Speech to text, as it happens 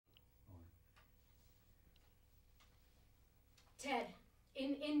Ted,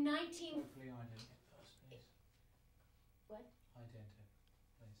 in 19... Hopefully I didn't get first, please. What? I did,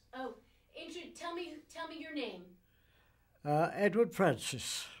 please. Oh, tell me your name. Edward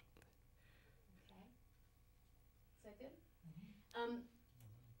Francis. Okay. Is that good?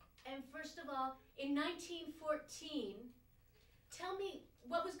 And first of all, in 1914, tell me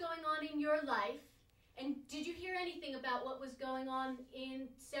what was going on in your life, and did you hear anything about what was going on in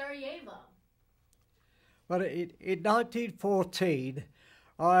Sarajevo? Well, in 1914,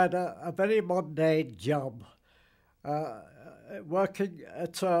 I had a very mundane job, working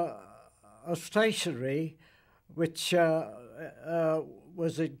at a stationery which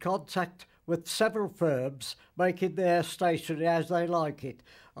was in contact with several firms making their stationery as they like it.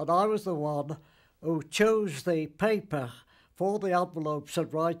 And I was the one who chose the paper for the envelopes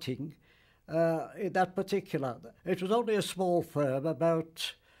and writing in that particular. It was only a small firm,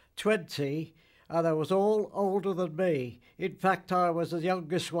 about 20, and they was all older than me. In fact, I was the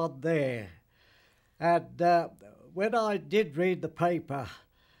youngest one there. And when I did read the paper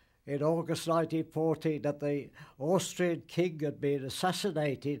in August 1914 that the Austrian king had been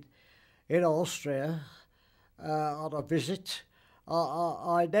assassinated in Austria on a visit,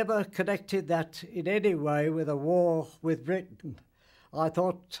 I never connected that in any way with a war with Britain. I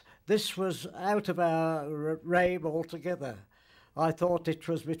thought this was out of our realm altogether. I thought it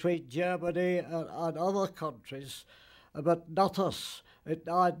was between Germany and other countries, but not us.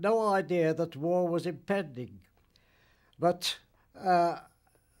 I had no idea that war was impending. But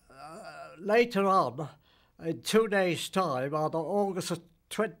later on, in 2 days' time, on August the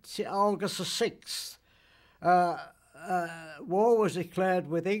 6th, war was declared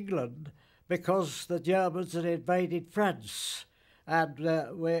with England because the Germans had invaded France. And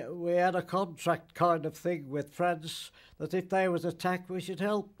we had a contract kind of thing with France that if they was attacked, we should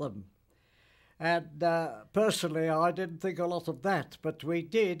help them. And personally, I didn't think a lot of that, but we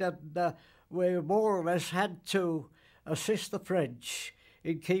did, and we more or less had to assist the French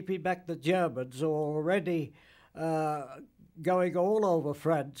in keeping back the Germans who were already going all over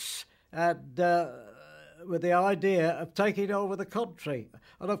France and with the idea of taking over the country.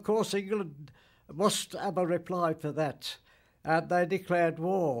 And of course England must have a reply for that, and they declared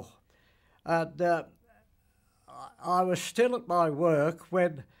war. And I was still at my work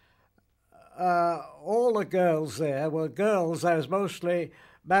when all the girls there were girls. There was mostly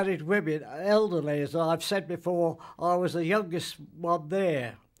married women, elderly. As I've said before, I was the youngest one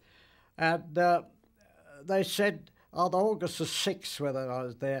there. And they said, on August the 6th, when I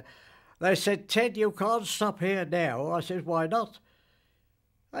was there, they said, "Ted, you can't stop here now." I said, "Why not?"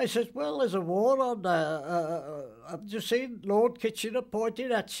 I said, "Well, there's a war on. I've just seen Lord Kitchener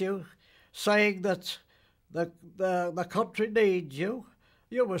pointing at you, saying that the country needs you.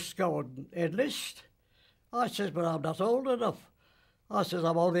 You must go and enlist." I said, "But I'm not old enough." I said,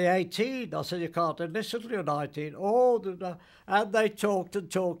 "I'm only 18. I said, "You can't enlist until you're 19. Oh, and they talked and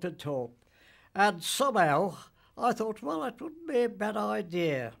talked and talked. And somehow I thought, well, it wouldn't be a bad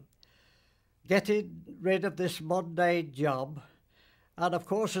idea, getting rid of this mundane job. And of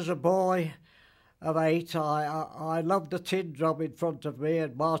course, as a boy of 8, I loved the tin drum in front of me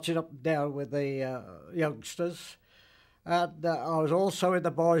and marching up and down with the youngsters. And I was also in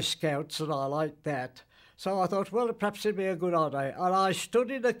the Boy Scouts, and I liked that. So I thought, well, perhaps it'd be a good idea. And I stood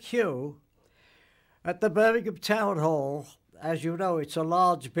in a queue at the Birmingham Town Hall. As you know, it's a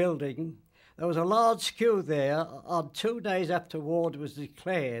large building. There was a large queue there on 2 days after war was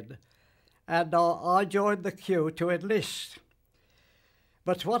declared. And I joined the queue to enlist.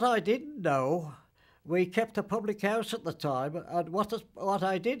 But what I didn't know, we kept a public house at the time, and what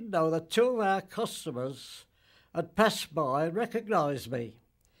I didn't know, that 2 of our customers had passed by and recognised me.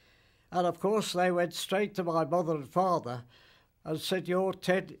 And of course they went straight to my mother and father and said, "Your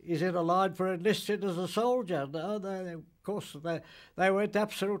Ted is in a line for enlisting as a soldier." And of course they went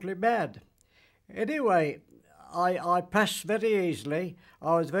absolutely mad. Anyway, I passed very easily.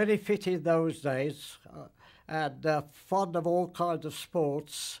 I was very fit in those days and fond of all kinds of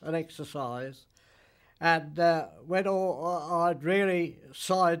sports and exercise. And when I'd really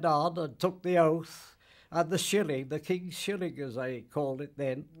signed on and took the oath and the shilling, the King's shilling as they called it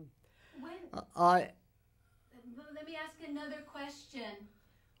then, Let me ask another question.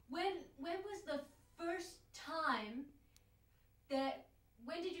 When was the first time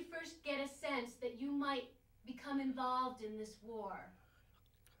when did you first get a sense that you might become involved in this war?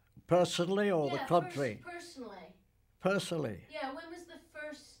 Personally or the country? Personally. Personally? Yeah, when was the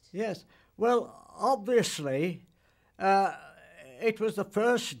first? Yes. Well, obviously, it was the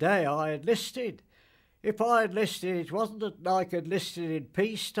first day I enlisted. If I enlisted, it wasn't that like enlisted in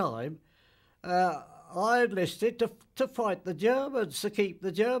peacetime. I enlisted to fight the Germans, to keep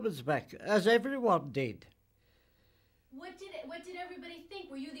the Germans back, as everyone did. What did everybody think?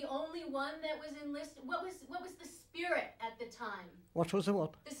 Were you the only one that was enlisted? What was the spirit at the time? What was the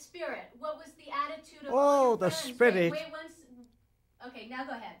what? The spirit. What was the attitude of Oh, all your the friends? spirit. Okay, now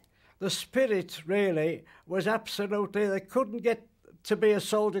go ahead. The spirit really was absolutely, they couldn't get to be a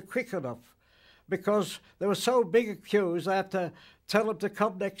soldier quick enough because there were so big a queues they had to tell them to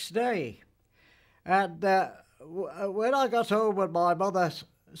come next day. And when I got home and my mother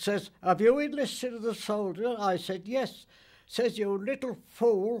says, "Have you enlisted as a soldier?" I said, "Yes." Says, "You little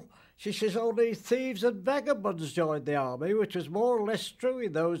fool." She says, "Only thieves and vagabonds joined the army," which was more or less true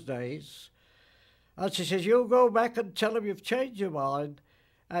in those days. And she says, "You go back and tell them you've changed your mind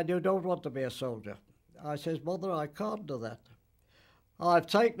and you don't want to be a soldier." I says, "Mother, I can't do that. I've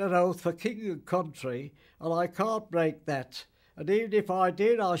taken an oath for king and country and I can't break that. And even if I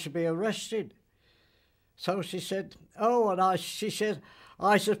did, I should be arrested." So she said, "Oh," and she said,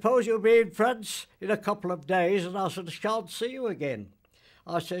 "I suppose you'll be in France in a couple of days and I shan't see you again."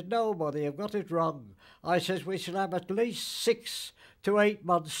 I said, "No, Mother, you've got it wrong." I says, "We shall have at least 6 to 8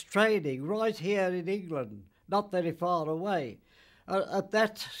 months training right here in England, not very far away." At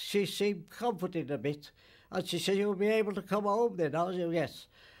that, she seemed comforted a bit, and she said, "You'll be able to come home then?" I said, "Yes."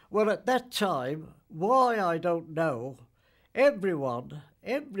 Well, at that time, why I don't know, everyone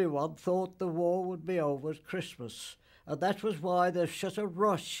thought the war would be over at Christmas, and that was why there's such a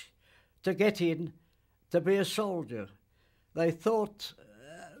rush to get in to be a soldier. They thought,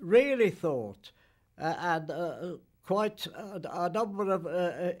 really thought, and quite a number of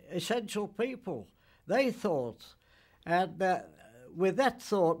essential people, they thought. And with that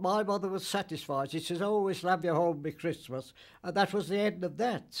thought, my mother was satisfied. She says, "Oh, we shall have you home by Christmas," and that was the end of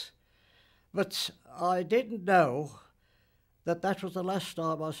that. But I didn't know that was the last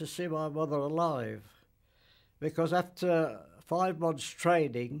time I should see my mother alive, because after 5 months'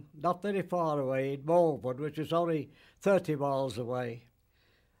 training, not very far away in Malvern, which was only 30 miles away,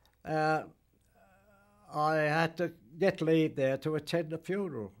 I had to get leave there to attend a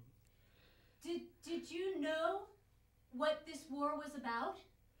funeral. Did you know what this war was about?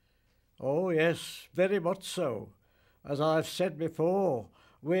 Oh yes, very much so. As I've said before,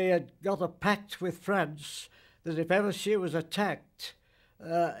 we had got a pact with France that if ever she was attacked,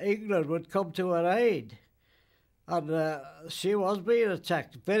 England would come to her aid. And she was being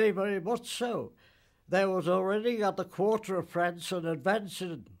attacked, very, very much so. There was already at the quarter of France and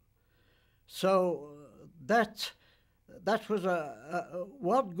advancing. So that was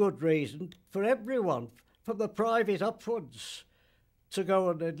one good reason for everyone, from the private upwards, to go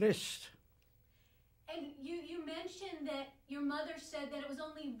and enlist. And you mentioned that your mother said that it was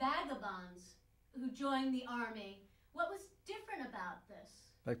only vagabonds who joined the army. What was different about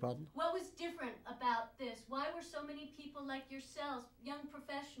this? Beg pardon? What was different about this? Why were so many people like yourselves, young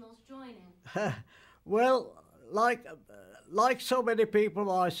professionals, joining? Well, like so many people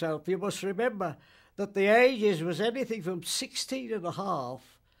myself, you must remember that the ages was anything from 16 and a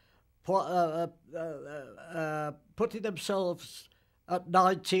half, putting themselves at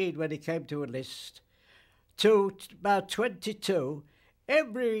 19 when he came to enlist, to about 22.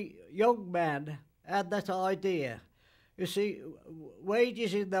 Every young man had that idea. You see,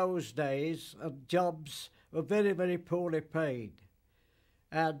 wages in those days and jobs were very, very poorly paid.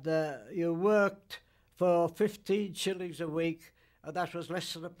 And you worked for 15 shillings a week, and that was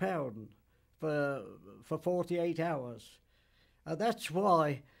less than £1 for 48 hours. And that's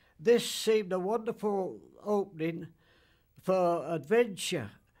why this seemed a wonderful opening for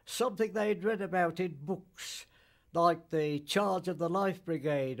adventure, something they'd read about in books, like the Charge of the Life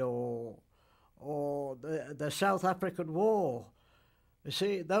Brigade or the South African War. You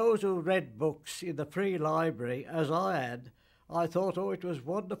see, those who read books in the free library, as I had, I thought, oh, it was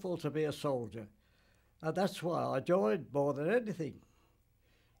wonderful to be a soldier. And that's why I joined more than anything.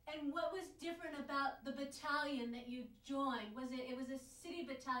 And what was different about the battalion that you joined? It was a city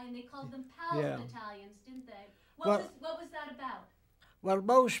battalion. They called them Pals battalions, didn't they? What was that about? Well,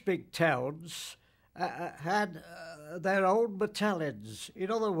 most big towns had their own battalions.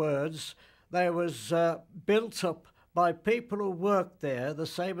 In other words, they was built up by people who worked there, the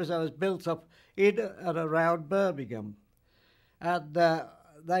same as I was built up in and around Birmingham. And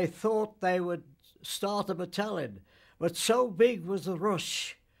they thought they would start a battalion, but so big was the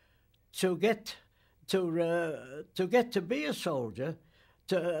rush to get to be a soldier,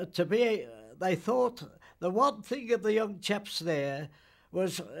 they thought the one thing of the young chaps there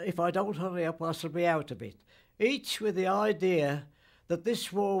was, if I don't hurry up, I shall be out of it. Each with the idea that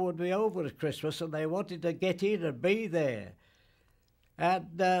this war would be over at Christmas, and they wanted to get in and be there.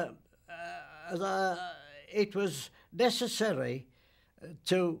 And it was necessary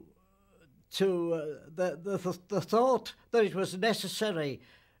the thought that it was necessary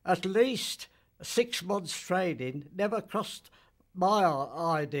at least 6 months training never crossed my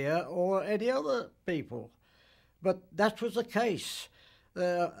idea or any other people. But that was the case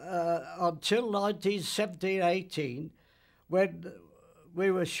until 1917-18, when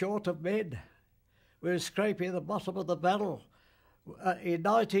we were short of men. We were scraping the bottom of the barrel. In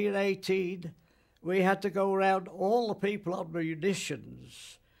 1918, we had to go around all the people on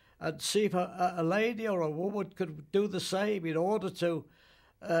munitions and see if a lady or a woman could do the same in order to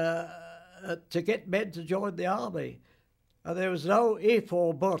get men to join the army. And there was no if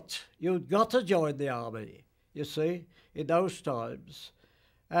or but. You'd got to join the army, you see, in those times.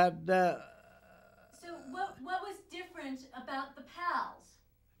 And so what was different about the Pals?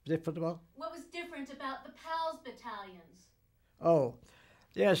 Different what? What was different about the Pals battalions? Oh,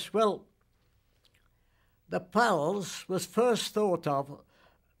 yes, well, the Pals was first thought of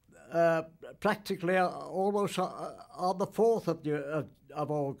practically almost on the 4th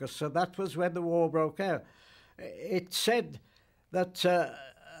of August, so that was when the war broke out. It said that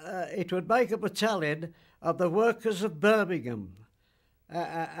it would make a battalion of the workers of Birmingham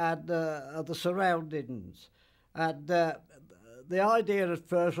and the surroundings. And the idea at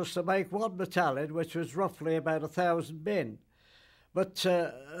first was to make one battalion, which was roughly about 1,000 men. But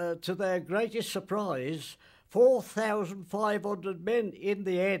to their greatest surprise, 4,500 men in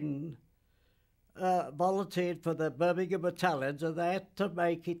the end volunteered for the Birmingham battalions, and they had to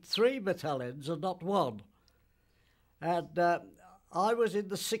make it 3 battalions and not 1. And I was in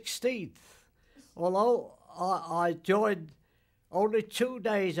the 16th, although I joined only 2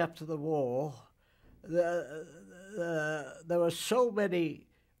 days after the war. There were so many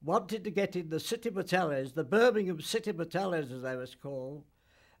wanted to get in the city battalions, the Birmingham city battalions as they was called.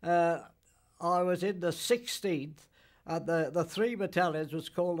 I was in the 16th, and the 3 battalions was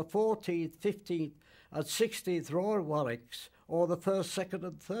called the 14th, 15th and 16th Royal Warwickshire, or the 1st, 2nd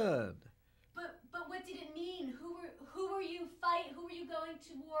and 3rd. But what did it mean? Who were you going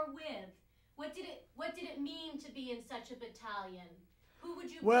to war with? What did it mean to be in such a battalion? Who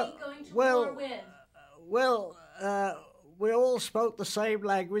would you be going to war with? Well, we all spoke the same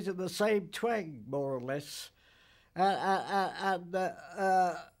language and the same twang, more or less. And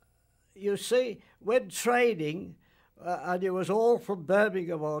you see, when training, and you was all from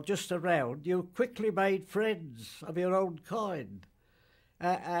Birmingham or just around, you quickly made friends of your own kind.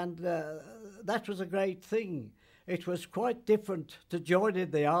 And that was a great thing. It was quite different to joining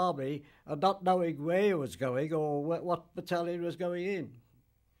the army and not knowing where you was going or what battalion was going in.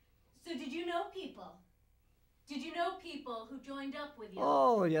 So did you know people? Did you know people who joined up with you?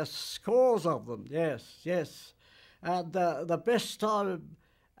 Oh, yes, scores of them, yes. And the best time,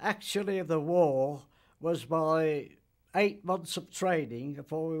 actually, of the war was my 8 months of training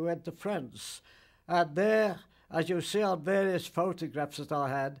before we went to France. And there, as you see on various photographs that I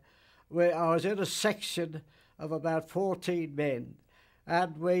had, I was in a section of about 14 men,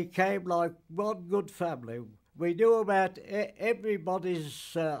 and we came like one good family. We knew about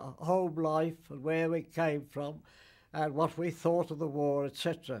everybody's home life and where we came from and what we thought of the war,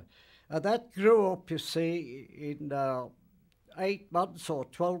 etc. And that grew up, you see, in 8 months or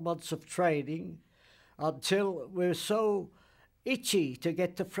 12 months of training until we were so itchy to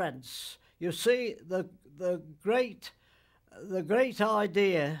get to France. You see, the great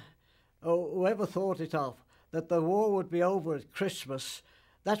idea, or whoever thought it of, that the war would be over at Christmas,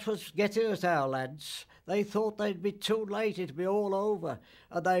 that was getting at our lads. They thought they'd be too late, it'd be all over.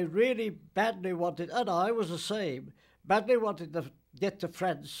 And they really badly wanted, and I was the same, badly wanted to get to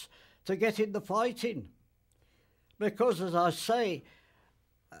France to get in the fighting. Because, as I say,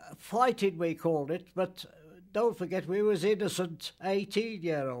 fighting we called it, but don't forget we was innocent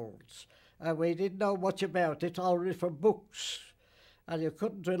 18-year-olds. And we didn't know much about it, only from books. And you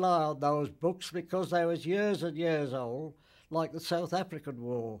couldn't rely on those books because they was years and years old, like the South African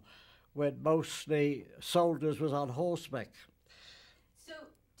War, when mostly soldiers was on horseback. So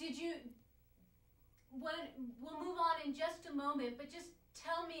did you, we'll move on in just a moment, but just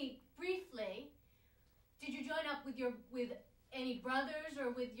tell me briefly, did you join up with any brothers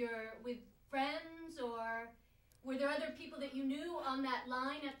or with friends, or were there other people that you knew on that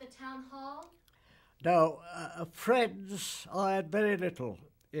line at the town hall? No, friends, I had very little.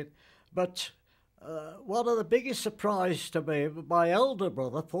 But one of the biggest surprises to me, my elder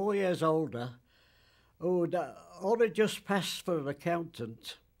brother, 4 years older, who'd only just passed for an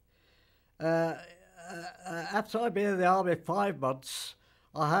accountant, after I'd been in the army 5 months,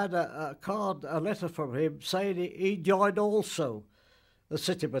 I had a letter from him saying he joined also the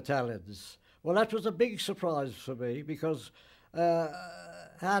city battalions. Well, that was a big surprise for me because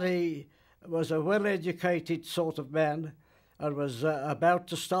Harry was a well-educated sort of man and was about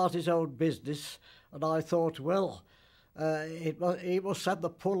to start his own business, and I thought, well, he must have the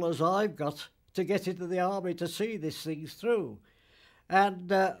pull as I've got to get into the army to see this thing through.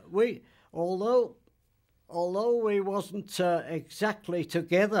 And although we wasn't exactly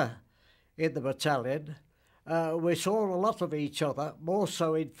together in the battalion, we saw a lot of each other, more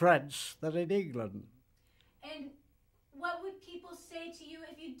so in France than in England. And what would people say to you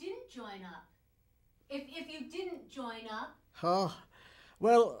if you didn't join up? If you didn't join up?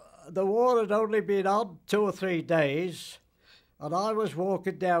 Well, the war had only been on 2 or 3 days, and I was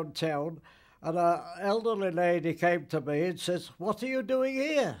walking downtown, and an elderly lady came to me and says, "What are you doing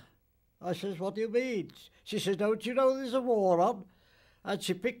here?" I says, "What do you mean?" She says, "Don't you know there's a war on?" And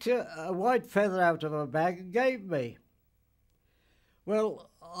she picked a white feather out of her bag and gave me. Well,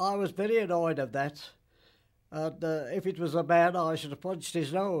 I was very annoyed at that. And if it was a man, I should have punched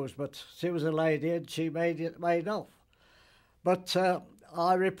his nose, but she was a lady and she made off. But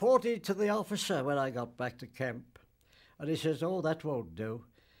I reported to the officer when I got back to camp, and he says, "Oh, that won't do."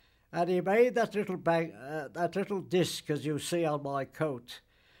 And he made that little bag, that little disc, as you see on my coat,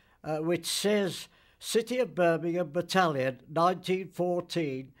 which says City of Birmingham Battalion,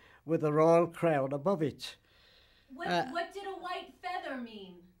 1914, with the Royal Crown above it. What did a white feather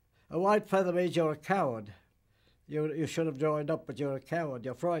mean? A white feather means you're a coward. You should have joined up, but you're a coward.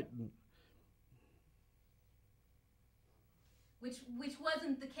 You're frightened. Which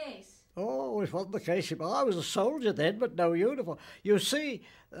wasn't the case. Oh, it wasn't the case. I was a soldier then, but no uniform. You see,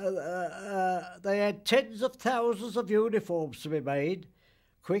 they had tens of thousands of uniforms to be made,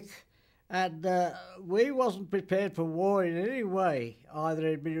 quick, and we wasn't prepared for war in any way, either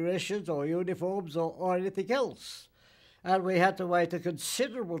in munitions or uniforms or anything else. And we had to wait a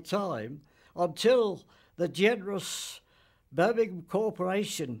considerable time until the generous Birmingham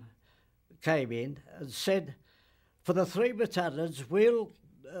Corporation came in and said, for the 3 battalions, we'll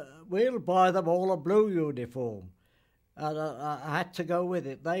buy them all a blue uniform. And I had to go with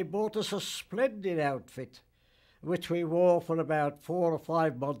it. They bought us a splendid outfit, which we wore for about 4 or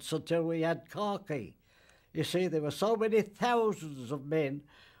 5 months until we had khaki. You see, there were so many thousands of men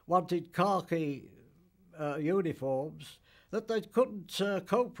wanted khaki uniforms that they couldn't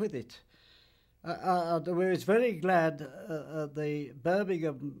cope with it. We was very glad the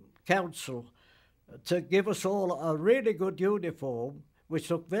Birmingham Council to give us all a really good uniform, which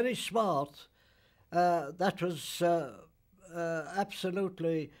looked very smart. That was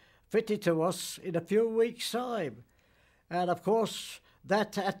absolutely fitted to us in a few weeks' time. And of course,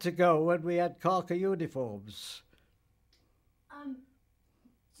 that had to go when we had khaki uniforms.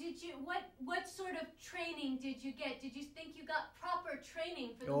 What sort of training did you get? Did you think you got proper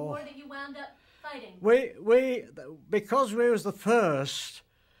training for the war that you wound up fighting? Because we was the first,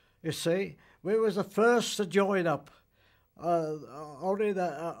 you see, we was the first to join up. Only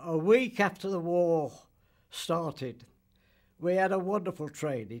a week after the war started, we had a wonderful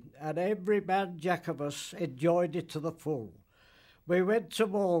training, and every man jack of us enjoyed it to the full. We went to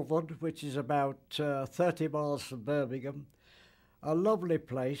Malvern, which is about 30 miles from Birmingham, a lovely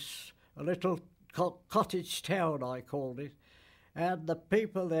place, a little cottage town, I called it, and the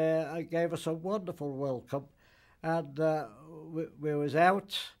people there gave us a wonderful welcome, and we was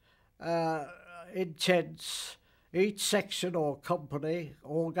out in tents. Each section or company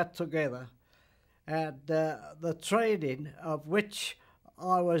all got together, and the training of which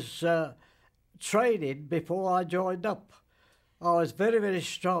I was training before I joined up. I was very, very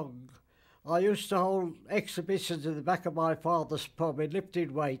strong. I used to hold exhibitions in the back of my father's pub in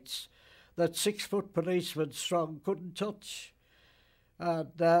lifting weights that 6-foot policemen strong couldn't touch.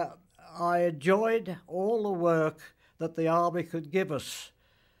 And I enjoyed all the work that the army could give us.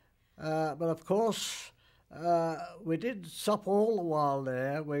 But of course, we didn't stop all the while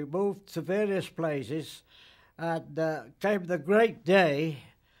there. We moved to various places, and came the great day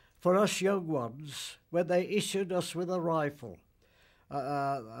for us young ones when they issued us with a rifle,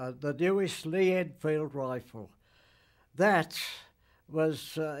 the newest Lee Enfield rifle. That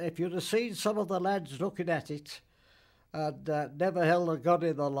was, if you'd have seen some of the lads looking at it, and never held a gun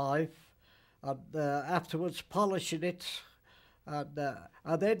in their life, and afterwards polishing it, and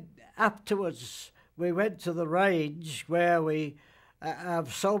then afterwards we went to the range where we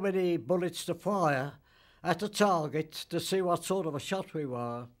have so many bullets to fire at a target to see what sort of a shot we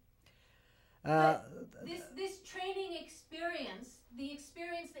were. This training experience, the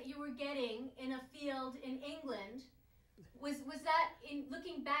experience that you were getting in a field in England, was that, in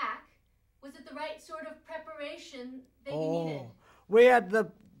looking back, was it the right sort of preparation that you needed? We had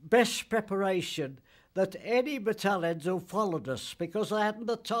the best preparation that any battalions who followed us, because they hadn't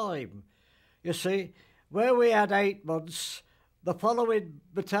the time. You see, where we had 8 months, the following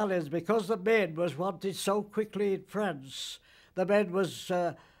battalions, because the men was wanted so quickly in France, the men was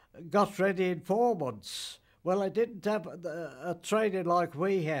got ready in 4 months. Well, they didn't have a training like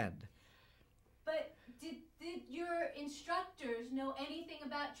we had. But did your instructors know anything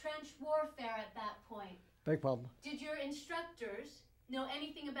about trench warfare at that point? Big one. Did your instructors know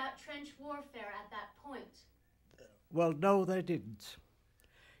anything about trench warfare at that point? Well, no, they didn't.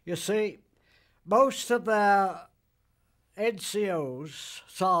 You see, most of our NCOs,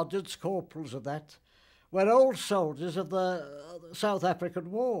 sergeants, corporals and that, were old soldiers of the South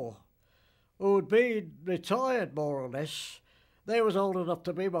African War, who had been retired more or less. They was old enough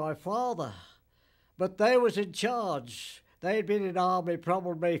to be my father, but they was in charge. They'd been in army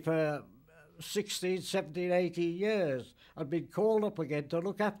probably for 16, 17, 18 years and been called up again to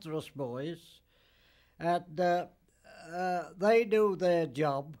look after us boys. And they knew their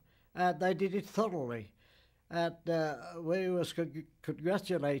job and they did it thoroughly. And we was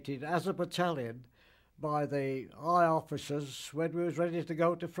congratulated as a battalion by the high officers when we was ready to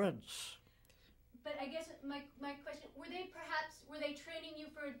go to France. But I guess my question, were they training you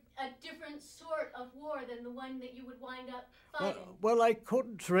for a different sort of war than the one that you would wind up fighting? Well, they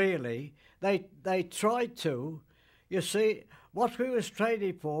couldn't really. They tried to. You see, what we was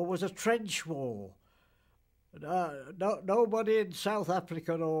training for was a trench war. Nobody in South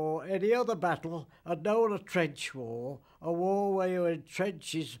Africa or any other battle had known a trench war, a war where you were in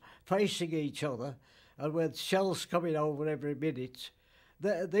trenches facing each other and with shells coming over every minute.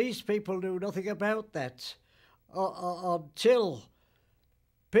 These people knew nothing about that until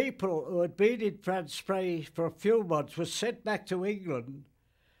people who had been in France for a few months were sent back to England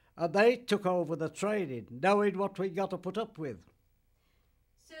and they took over the training, knowing what we got to put up with.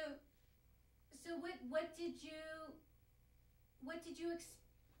 So what did you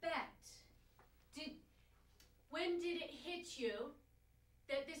expect? When did it hit you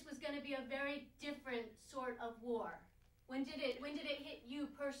that this was going to be a very different sort of war? When did it hit you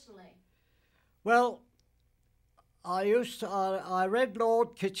personally? Well, I read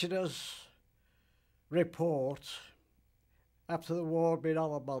Lord Kitchener's report after the war had been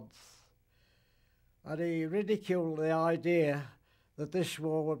on a month, and he ridiculed the idea that this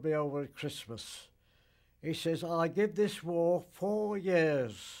war would be over at Christmas. He says, I give this war 4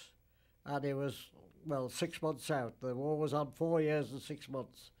 years, and it was, 6 months out. The war was on 4 years and 6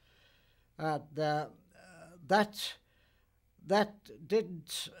 months. And that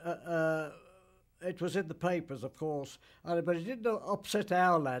didn't, it was in the papers, of course, but it didn't upset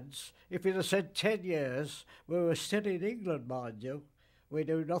our lads. If it had said 10 years, we were still in England, mind you. We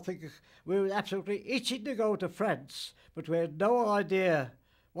knew nothing. We were absolutely itching to go to France, but we had no idea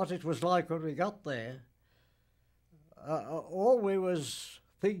what it was like when we got there. All we was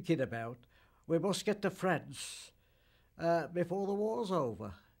thinking about, we must get to France before the war's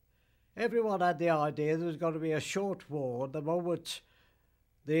over. Everyone had the idea there was going to be a short war, and the moment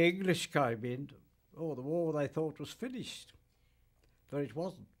the English came in, the war they thought was finished, but it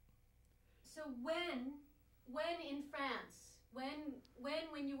wasn't. So when in France,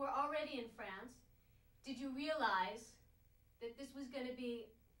 when you were already in France, did you realize that this was going to be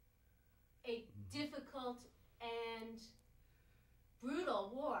a difficult and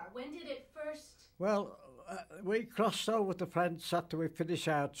brutal war? When did it first? Well, we crossed over to France after we finished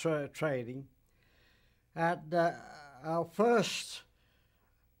our training, and our first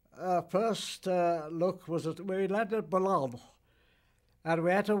look was that we landed at Boulogne, and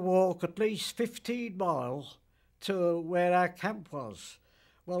we had to walk at least 15 miles to where our camp was.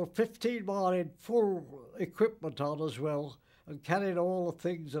 Well, 15 miles in full equipment on as well, and carrying all the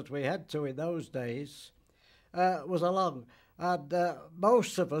things that we had to in those days, was a long. And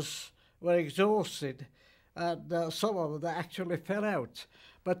most of us were exhausted, and some of them actually fell out.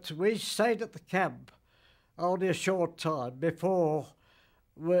 But we stayed at the camp only a short time before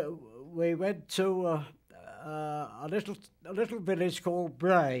we went to a little village called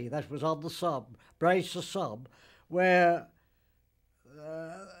Bray that was on the Somme, Bray-sur-Somme, where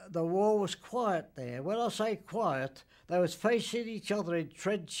the war was quiet there. When I say quiet, they was facing each other in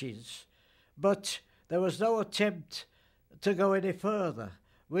trenches, but there was no attempt to go any further.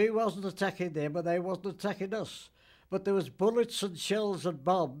 We wasn't attacking them and they wasn't attacking us. But there was bullets and shells and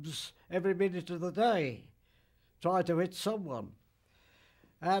bombs every minute of the day trying to hit someone.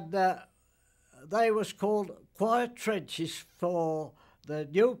 And they was called quiet trenches for the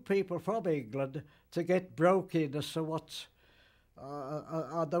new people from England to get broke in as to what...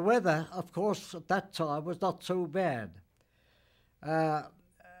 the weather, of course, at that time was not too bad.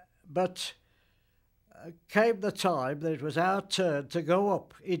 but came the time that it was our turn to go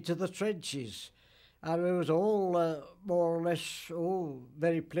up into the trenches, and we was all more or less all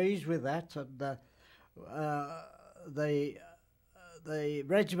very pleased with that. And the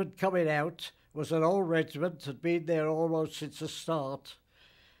regiment coming out was an old regiment, had been there almost since the start,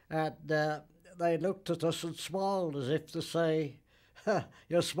 and they looked at us and smiled as if to say,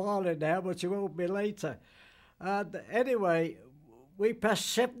 "You're smiling now, but you won't be later." And anyway, we passed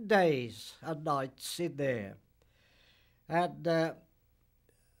 7 days and nights in there, and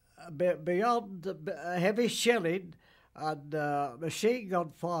beyond heavy shelling and machine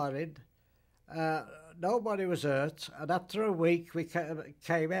gun firing, nobody was hurt, and after a week we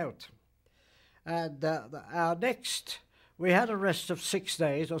came out. And our next, we had a rest of 6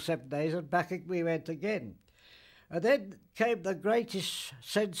 days or 7 days, and back we went again. And then came the greatest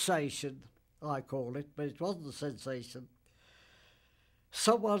sensation, I call it, but it wasn't a sensation.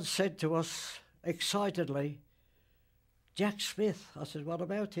 Someone said to us excitedly, "Jack Smith." I said, "What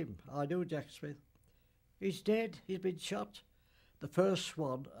about him?" I knew Jack Smith. "He's dead, he's been shot." The first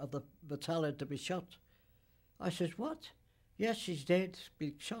one of the battalion to be shot. I said, "What?" "Yes, he's dead,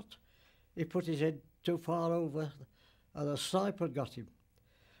 been shot. He put his head too far over and a sniper got him."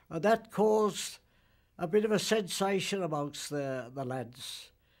 And that caused a bit of a sensation amongst the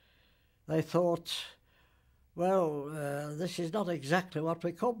lads. They thought, well, this is not exactly what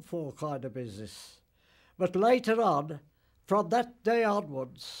we come for kind of business. But later on, from that day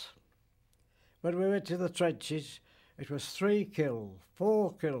onwards, when we went to the trenches, it was 3 kill,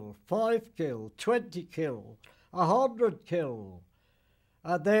 4 kill, 5 kill, 20 kill, 100 kill.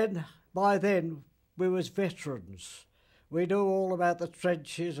 And then, by then, we was veterans. We knew all about the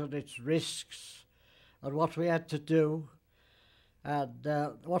trenches and its risks and what we had to do and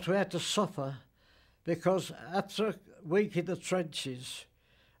what we had to suffer, because after a week in the trenches,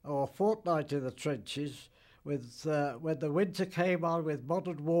 or a fortnight in the trenches, with when the winter came on with mud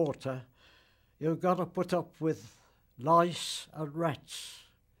and water, you've got to put up with lice and rats.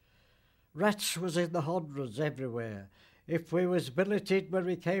 Rats was in the hundreds everywhere. If we was billeted when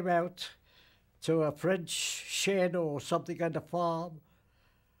we came out to a French shed or something on the farm,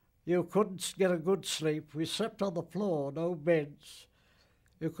 you couldn't get a good sleep. We slept on the floor, no beds.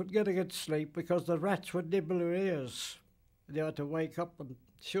 You couldn't get a good sleep because the rats would nibble your ears, and you had to wake up and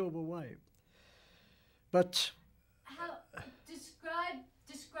shoo them away. But how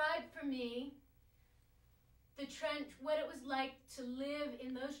describe for me the trench, what it was like to live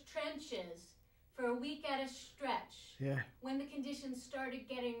in those trenches for a week at a stretch. yeah, When the conditions started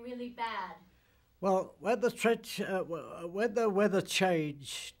getting really bad. well, when the weather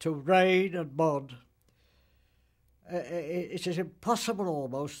changed to rain and mud, it is impossible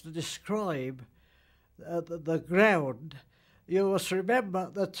almost to describe the ground. You must remember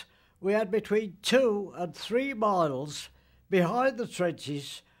that we had between 2 and 3 miles behind the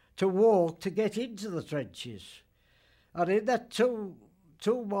trenches to walk to get into the trenches. And in that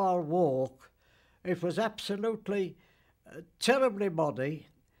 2-mile walk, it was absolutely terribly muddy,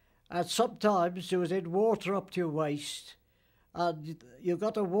 and sometimes you was in water up to your waist, and you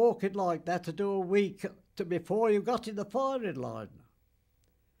got to walk it like that to do a week before you got in the firing line.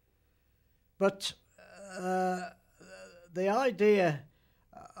 But the idea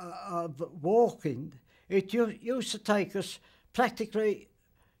of walking, it used to take us practically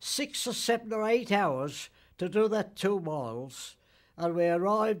 6 or 7 or 8 hours to do that 2 miles, and we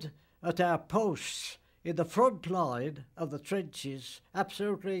arrived at our posts in the front line of the trenches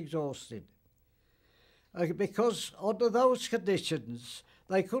absolutely exhausted. Because under those conditions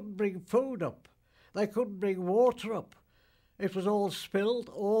they couldn't bring food up, they couldn't bring water up. It was all spilled,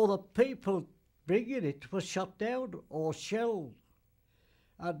 all the people bringing it was shot down or shelled.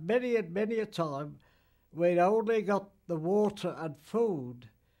 And many a time we'd only got the water and food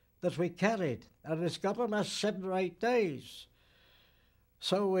that we carried, and it's got to last 7 or 8 days.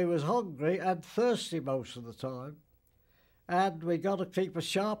 So we was hungry and thirsty most of the time, and we got to keep a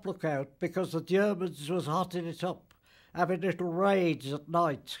sharp lookout because the Germans was hotting it up, having little raids at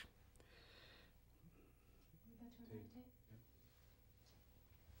night.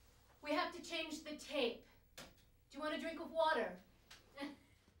 We have to change the tape. Do you want a drink of water?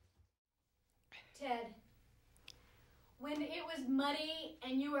 Ted, when it was muddy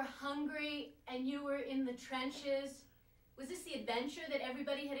and you were hungry and you were in the trenches, was this the adventure that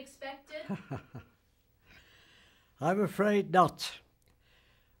everybody had expected? I'm afraid not.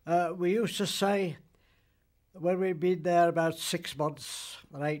 We used to say, when we'd been there about 6 months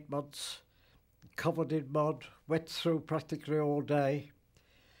or 8 months, covered in mud, wet through practically all day,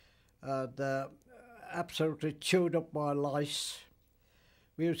 and absolutely chewed up by lice,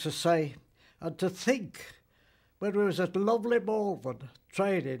 we used to say, and to think, when we was at lovely Malvern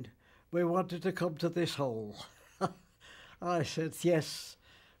training, we wanted to come to this hole. I said, yes,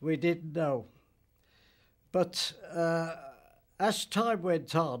 we didn't know. But as time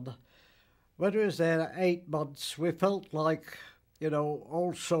went on, when we was there 8 months, we felt like,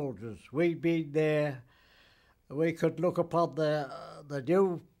 old soldiers. We'd been there. We could look upon the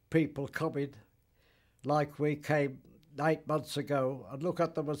new people coming, like we came 8 months ago, and look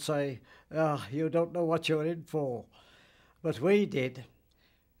at them and say, you don't know what you're in for. But we did.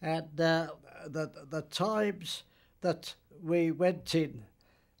 And the times that we went in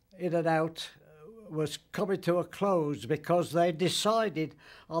and out, was coming to a close because they decided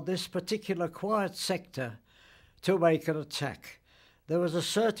on this particular quiet sector to make an attack. There was a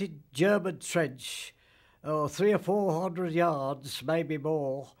certain German trench, 300 or 400 yards, maybe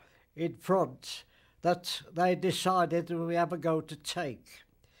more, in front, that they decided we have a go to take.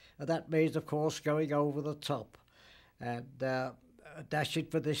 And that means, of course, going over the top and dashing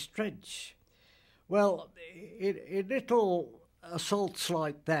for this trench. Well, in little assaults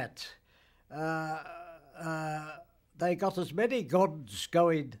like that, they got as many guns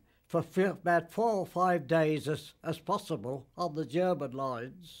going for about 4 or 5 days as possible on the German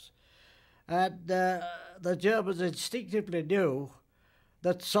lines. And the Germans instinctively knew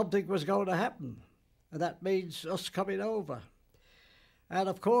that something was going to happen, and that means us coming over. And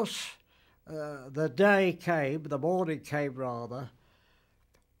of course, the morning came rather,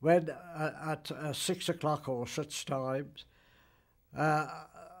 when at 6 o'clock or such times,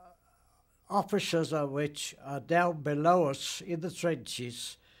 officers of which are down below us in the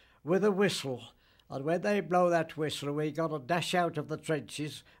trenches with a whistle, and when they blow that whistle, we got to dash out of the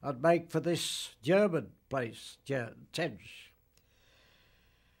trenches and make for this German place, trench.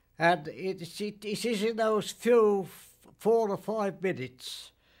 And it is in those few 4 or 5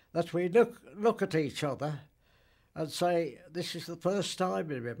 minutes that we look at each other and say, this is the first time,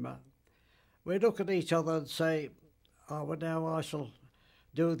 remember. We look at each other and say, well, now I shall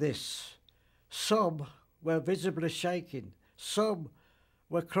do this. Some were visibly shaking. Some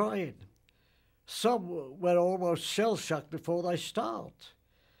were crying. Some were almost shell-shocked before they start,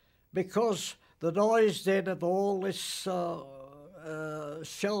 because the noise then of all this shell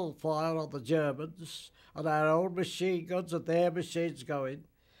fire on the Germans and our own machine guns and their machines going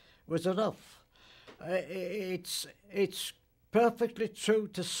was enough. It's perfectly true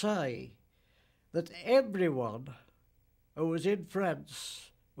to say that everyone who was in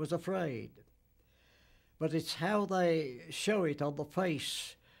France was afraid. But it's how they show it on the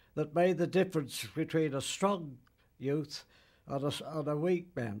face that made the difference between a strong youth and a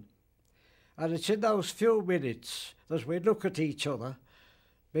weak man. And it's in those few minutes that we look at each other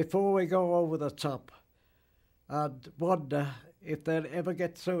before we go over the top and wonder if they'll ever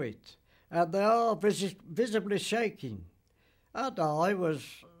get through it. And they are visibly shaking. And I was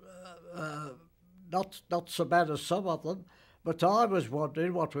not so bad as some of them, but I was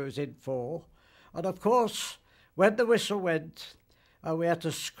wondering what we was in for. And of course, when the whistle went and we had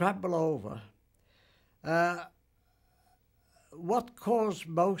to scramble over, what caused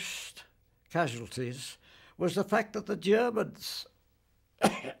most casualties was the fact that the Germans,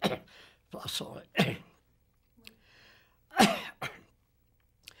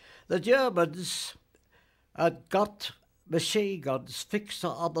 the Germans had got machine guns fixed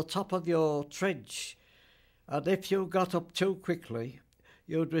on the top of your trench, and if you got up too quickly,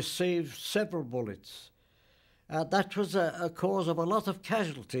 you'd receive several bullets. And that was a cause of a lot of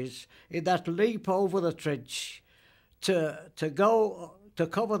casualties in that leap over the trench to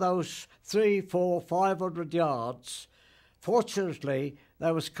cover those 300, 400, 500 yards. Fortunately,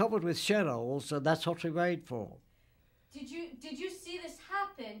 they was covered with shell holes, and that's what we made for. Did you see this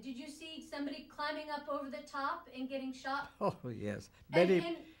happen? Did you see somebody climbing up over the top and getting shot? Oh, yes.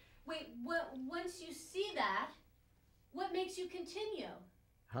 And wait, once you see that, what makes you continue?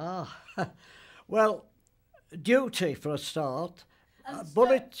 Well, duty for a start.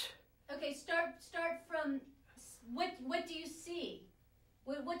 Bullet. Okay, start from what do you see?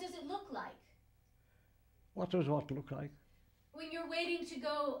 What does it look like? What does what look like? When you're waiting to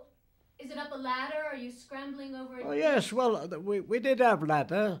go, is it up a ladder? Or are you scrambling over it? Oh yes, well we did have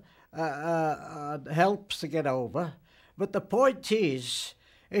ladder helps to get over, but the point is,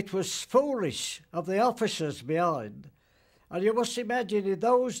 it was foolish of the officers behind. And you must imagine in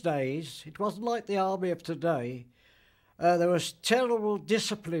those days, it wasn't like the army of today. There was terrible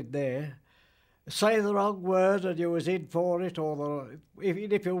discipline there. Say the wrong word and you was in for it, or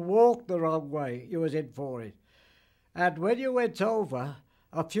even if you walked the wrong way, you was in for it. And when you went over,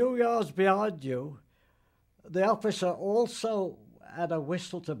 a few yards behind you, the officer also had a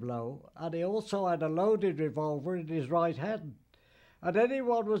whistle to blow, and he also had a loaded revolver in his right hand. And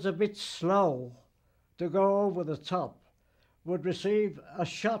anyone was a bit slow to go over the top would receive a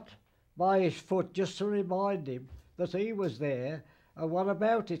shot by his foot just to remind him that he was there and what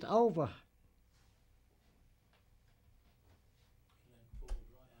about it, over. Lean forward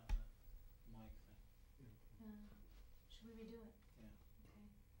right out the mic thing. Should we redo it? Yeah.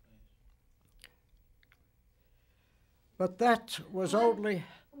 Okay. Please. But that was only...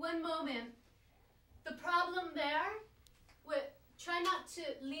 One moment. The problem there, try not to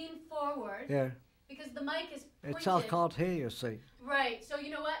lean forward. Yeah, Because the mic is pointed. it's I can't hear you, see. Right, so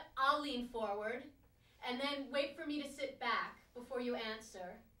you know what? I'll lean forward and then wait for me to sit back before you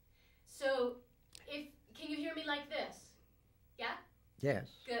answer. So can you hear me like this? Yeah? Yes.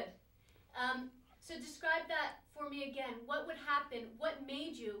 Good. So describe that for me again. What would happen? What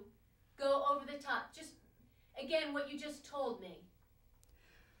made you go over the top? Just, again, what you just told me.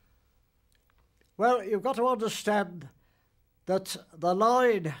 Well, you've got to understand that the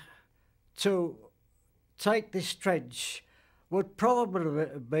line to take this trench would probably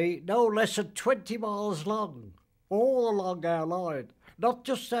be no less than 20 miles long, all along our line, not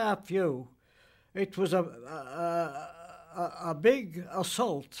just our few. It was a big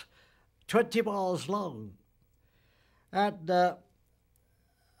assault, 20 miles long. And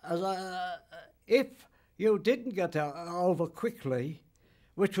if you didn't get over quickly,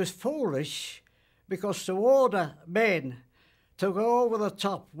 which was foolish, because to order men to go over the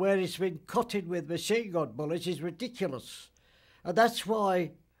top where it's been cutting with machine gun bullets is ridiculous. And that's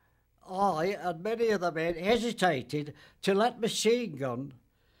why I and many of the men hesitated till that machine gun,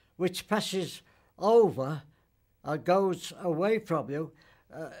 which passes over and goes away from you,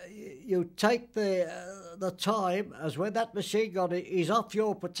 you take the time as when that machine gun is off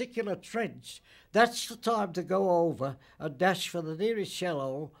your particular trench. That's the time to go over and dash for the nearest shell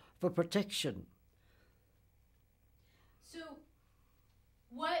hole for protection. So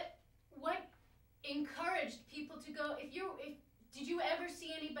what encouraged people to go? Did you ever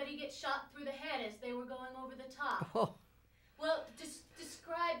see anybody get shot through the head as they were going over the top? Oh. Well,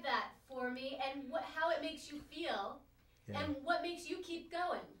 describe that for me and how it makes you feel, Yeah. and what makes you keep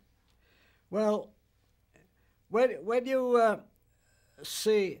going. Well, when you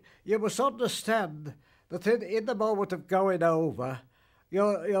see, you must understand that in the moment of going over,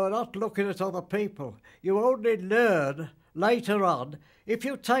 you're not looking at other people. You only learn later on. If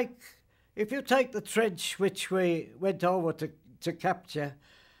you take the trench which we went over to capture,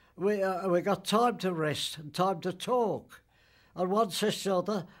 we got time to rest and time to talk. And one says to the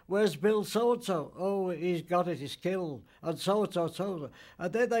other, "Where's Bill so-and-so?" "Oh, he's got it, he's killed." And so-and-so, so-and-so.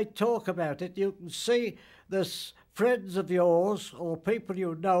 And then they talk about it. You can see there's friends of yours or people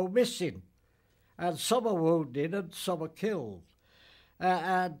you know missing. And some are wounded and some are killed.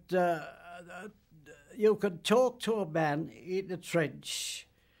 You can talk to a man in the trench,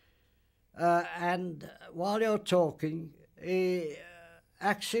 and while you're talking, he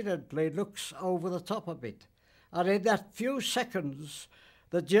accidentally looks over the top a bit. And in that few seconds,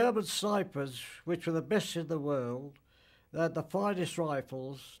 the German snipers, which were the best in the world, they had the finest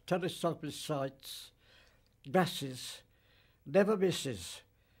rifles, telescopic sights, glasses, never misses.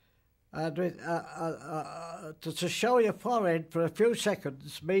 And to show your forehead for a few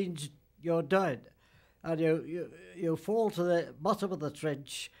seconds means you're dead. And you fall to the bottom of the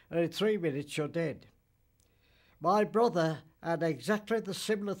trench, and in 3 minutes you're dead. My brother had exactly the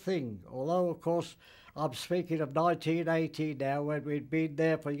similar thing, although, of course, I'm speaking of 1980 now, when we'd been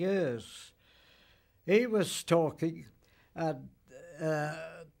there for years. He was talking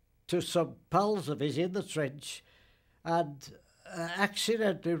to some pals of his in the trench, and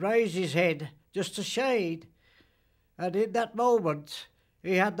accidentally raised his head just a shade. And in that moment,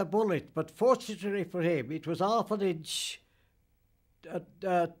 he had the bullet, but fortunately for him, it was half an inch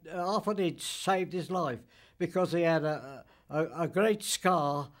saved his life, because he had a great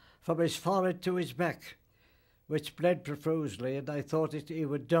scar from his forehead to his back, which bled profusely, and they thought he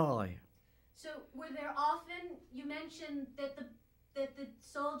would die. So were there often, you mentioned that the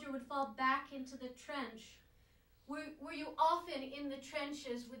soldier would fall back into the trench. Were you often in the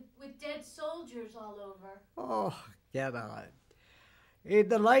trenches with dead soldiers all over? Oh, get on. In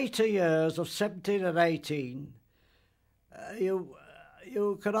the later years of 17 and 18,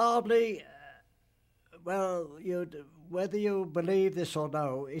 you could hardly, whether you believe this or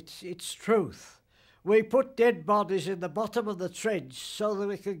no, it's truth. We put dead bodies in the bottom of the trench so that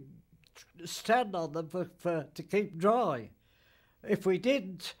we could stand on them to keep dry. If we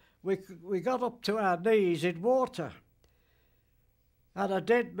didn't, we got up to our knees in water. And a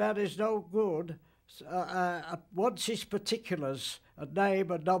dead man is no good, once his particulars, a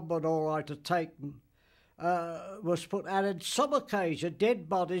name, a number and all right, are taken, was put, and on some occasion dead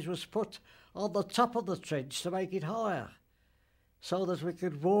bodies was put on the top of the trench to make it higher, so that we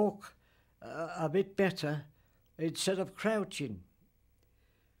could walk a bit better instead of crouching.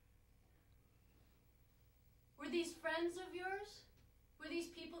 Were these friends of yours? Were these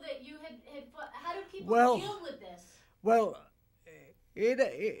people that you had fought? How do people deal with this? Well, in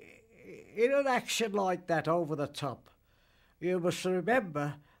an action like that over the top, you must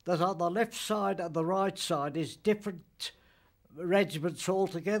remember that on the left side and the right side is different regiments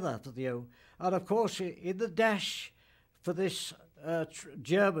altogether to you. And of course, in the dash for this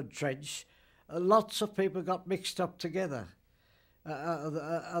German trench, lots of people got mixed up together.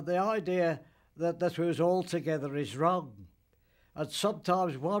 The idea that we was all together is wrong. And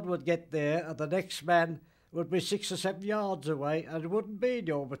sometimes one would get there and the next man would be 6 or 7 yards away and wouldn't be in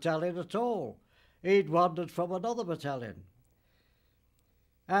your battalion at all. He'd wandered from another battalion.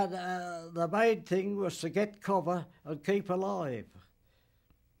 And the main thing was to get cover and keep alive.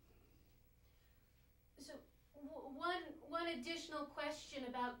 So one additional question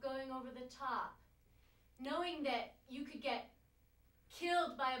about going over the top. Knowing that you could get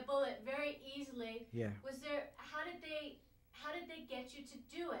killed by a bullet very easily, how did they get you to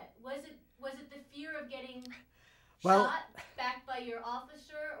do it? Was it the fear of getting shot back by your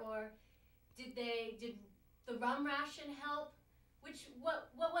officer, or did the rum ration help?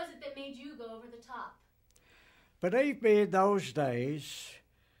 What was it that made you go over the top? Believe me, in those days,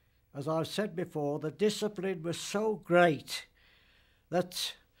 as I've said before, the discipline was so great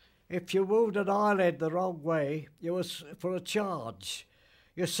that if you moved an eyelid the wrong way, you was for a charge.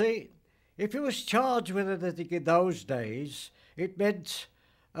 You see, if you was charged with anything in those days, it meant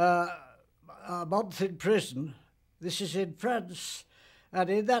a month in prison. This is in France. And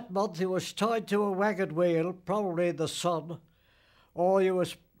in that month he was tied to a wagon wheel, probably in the sun, or you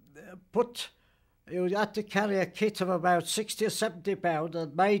had to carry a kit of about 60 or 70 pounds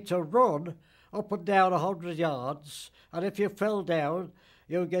and made to run up and down 100 yards. And if you fell down,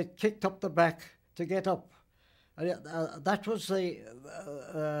 you would get kicked up the back to get up. And that was the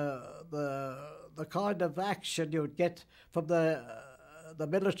kind of action you would get from the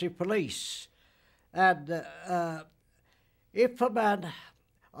military police. And if a man,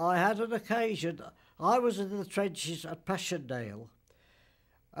 I had an occasion, I was in the trenches at Passchendaele,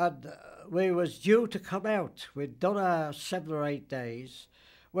 and we was due to come out. We'd done our 7 or 8 days,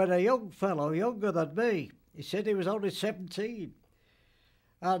 when a young fellow, younger than me, he said he was only 17,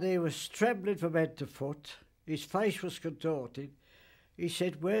 and he was trembling from head to foot. His face was contorted. He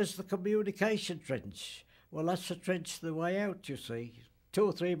said, "Where's the communication trench?" Well, that's the trench the way out, you see. 2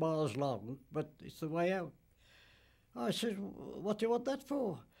 or 3 miles long, but it's the way out. I said, "What do you want that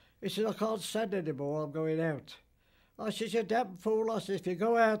for?" He said, "I can't stand anymore, I'm going out." I said, "You damn fool." I said, "If you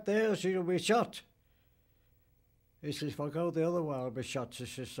go out there, you'll be shot." He said, "If I go the other way, I'll be shot." He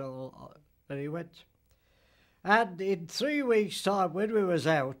said, so, and he went. And in 3 weeks' time, when we was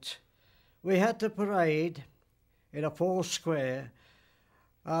out, we had to parade in a 4 square,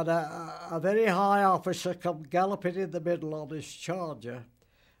 and a very high officer come galloping in the middle on his charger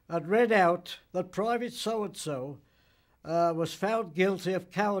and read out that Private so-and-so was found guilty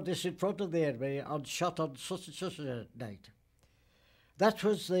of cowardice in front of the enemy and shot on such and such a date. That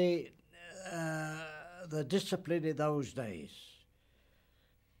was the discipline in those days.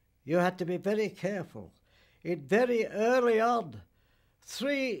 You had to be very careful. Very early on,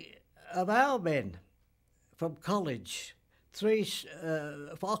 3 of our men from college, 3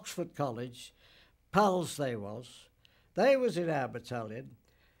 from Oxford College, Pals they was in our battalion,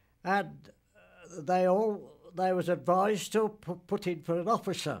 and they was advised to put in for an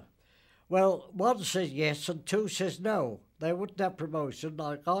officer. Well, 1 says yes and 2 says no. They wouldn't have promotion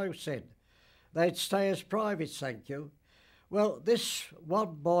like I said. They'd stay as privates, thank you. Well, this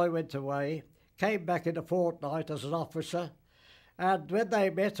one boy went away, came back in a fortnight as an officer, and when they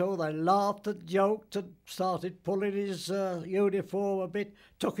met, they laughed and joked and started pulling his uniform a bit,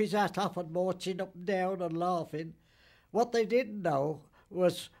 took his hat off and marching up and down and laughing. What they didn't know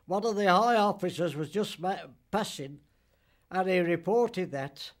was one of the high officers was just passing, and he reported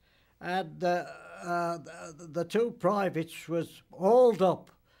that, and the 2 privates was hauled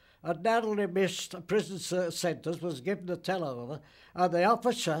up and narrowly missed a prison sentence, was given a tell-over, and the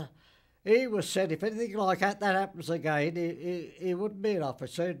officer, he was said if anything like that happens again, he wouldn't be an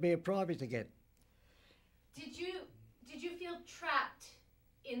officer, he'd be a private again. Did you feel trapped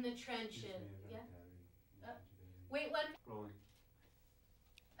in the trenches? Yeah. Wait, what?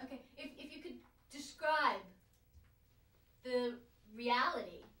 Okay, if you could describe the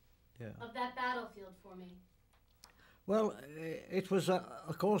reality of that battlefield for me. Well, it was,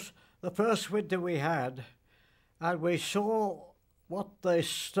 of course, the first winter we had, and we saw what the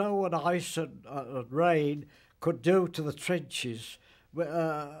snow and ice and rain could do to the trenches.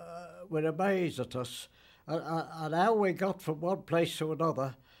 Were amazed at us, and how we got from one place to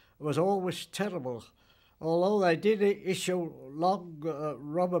another was always terrible. Although they did issue long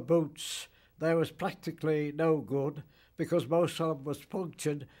rubber boots, they was practically no good because most of them was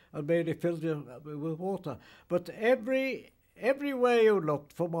punctured and merely filled with water. But everywhere you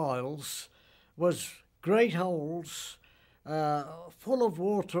looked for miles was great holes full of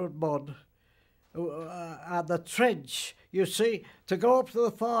water and mud. And the trench, you see, to go up to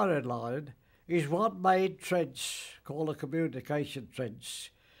the firing line is one main trench called a communication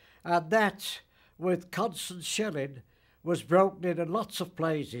trench. And that, with constant shelling, was broken in lots of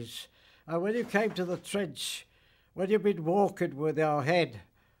places. And when you came to the trench, when you've been walking with your head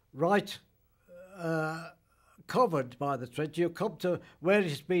right covered by the trench, you come to where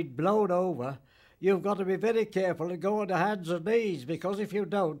it's been blown over, you've got to be very careful and go on your hands and knees, because if you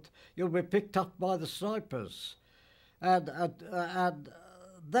don't, you'll be picked up by the snipers. And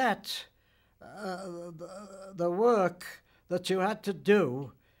that, the work that you had to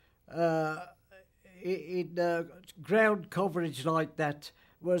do in ground coverage like that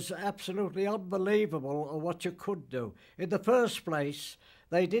was absolutely unbelievable of what you could do. In the first place,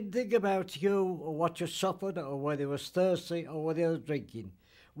 they didn't think about you or what you suffered or whether you was thirsty or whether you was drinking.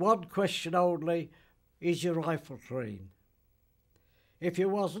 One question only: is your rifle clean? If you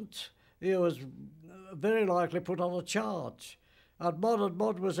wasn't, you was very likely put on a charge. And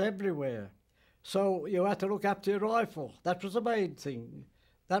mud was everywhere. So you had to look after your rifle. That was the main thing.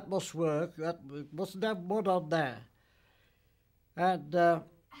 That must work. That mustn't have mud on there. And how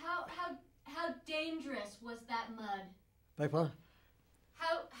dangerous was that mud? Paper?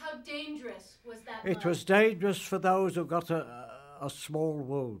 How dangerous was that mud? It was dangerous for those who got a small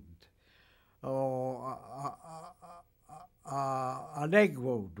wound or an egg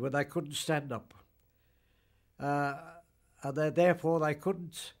wound where they couldn't stand up. And therefore they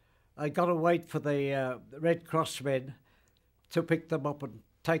couldn't. They got to wait for the Red Cross men to pick them up and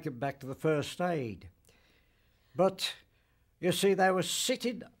take them back to the first aid. But you see, they were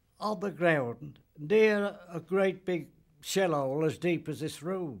sitting on the ground near a great big shell hole as deep as this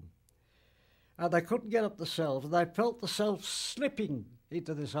room. And they couldn't get up themselves, and they felt themselves slipping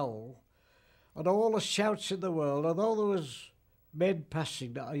into this hole. And all the shouts in the world, although there was men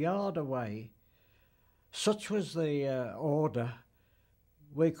passing a yard away, such was the order,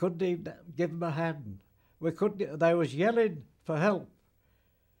 we couldn't even give them a hand. We couldn't. They was yelling for help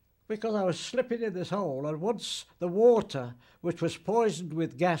because I was slipping in this hole, and once the water, which was poisoned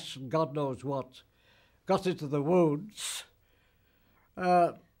with gas and God knows what, got into the wounds,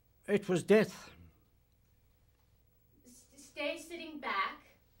 it was death. Stay sitting back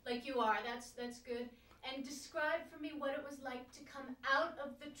like you are. That's good. And describe for me what it was like to come out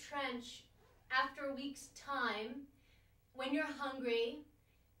of the trench after a week's time when you're hungry,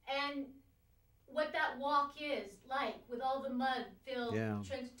 and what that walk is like with all the mud filled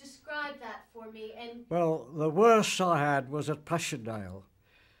trench. Describe that for me. And well, the worst I had was at Passchendaele.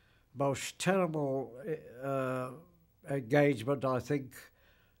 Most terrible engagement, I think,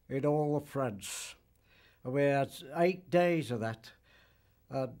 in all of France. We had 8 days of that,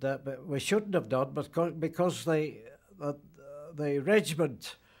 and but we shouldn't have done, but because the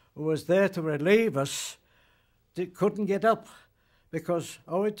regiment who was there to relieve us couldn't get up, because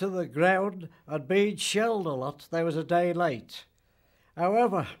owing to the ground and being shelled a lot, they was a day late.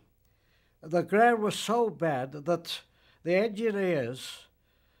 However, the ground was so bad that the engineers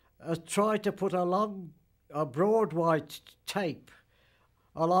tried to put a broad white tape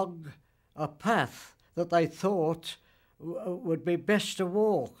along a path that they thought would be best to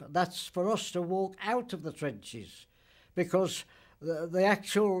walk. That's for us to walk out of the trenches, because the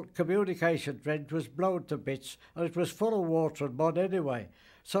actual communication trench was blown to bits and it was full of water and mud anyway.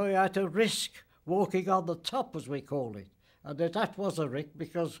 So you had to risk walking on the top, as we call it. And that was a risk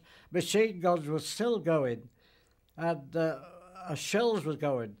because machine guns were still going and shells were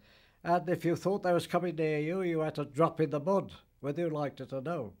going. And if you thought they was coming near you, you had to drop in the mud, whether you liked it or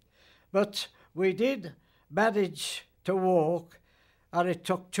no. But we did manage to walk, and it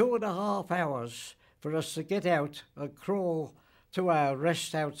took 2.5 hours for us to get out and crawl to our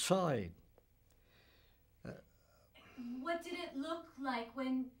rest outside. What did it look like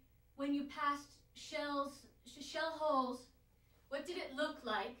when you passed shell holes? What did it look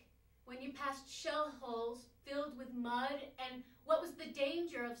like when you passed shell holes filled with mud, and what was the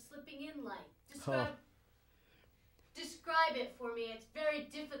danger of slipping in like? Describe. describe it for me. It's very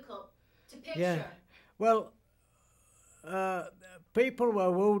difficult to picture. Yeah. Well, people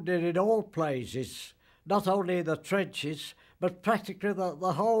were wounded in all places, not only in the trenches, but practically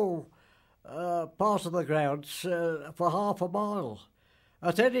the whole part of the grounds for half a mile.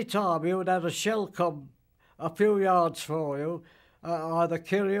 At any time, you would have a shell come a few yards for you, either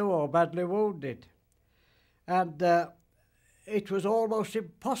kill you or badly wounded. And it was almost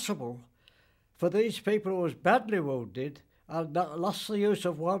impossible for these people who was badly wounded and lost the use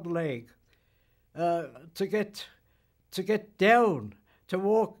of one leg to get down, to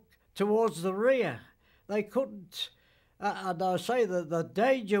walk towards the rear. They couldn't. And I say that the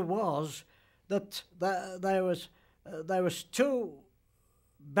danger was that there was too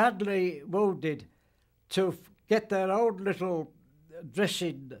badly wounded to get their own little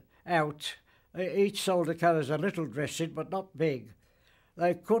dressing out. Each soldier carries a little dressing, but not big.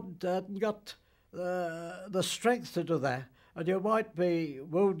 They hadn't got the strength to do that, and you might be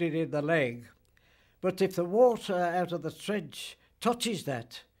wounded in the leg. But if the water out of the trench touches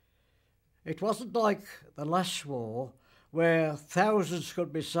that, it wasn't like the last war where thousands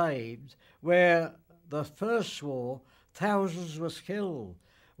could be saved, where the first war thousands was killed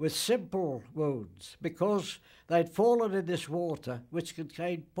with simple wounds because they'd fallen in this water which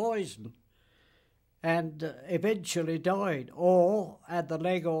contained poison and eventually died or had the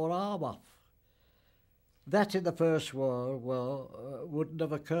leg or arm off. That in the First World War wouldn't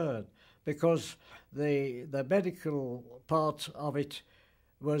have occurred because the medical part of it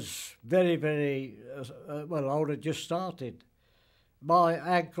was very, very, only just started. My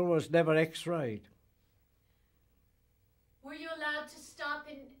ankle was never x-rayed. Were you allowed to stop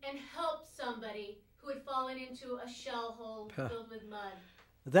and help somebody who had fallen into a shell hole filled with mud?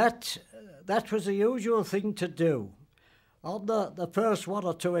 That was the usual thing to do. On the first one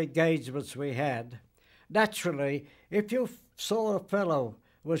or two engagements we had, naturally, if you saw a fellow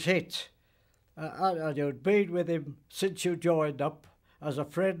was hit, and you'd been with him since you joined up as a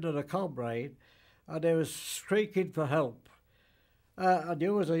friend and a comrade, and he was shrieking for help, and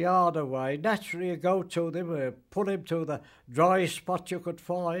you was a yard away, naturally you go to them, pull him to the dry spot you could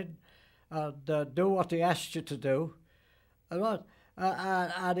find, and do what he asked you to do.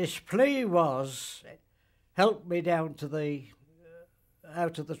 And his plea was, help me down to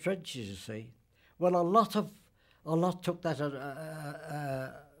out of the trenches, you see. Well, a lot took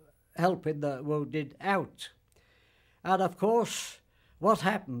that helping the wounded out. And of course, what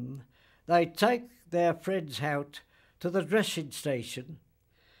happened, they'd take their friends out to the dressing station,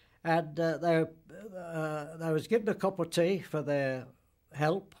 and they was given a cup of tea for their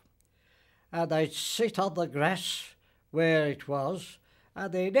help, and they'd sit on the grass where it was,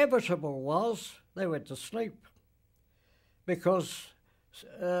 and the inevitable was they went to sleep. Because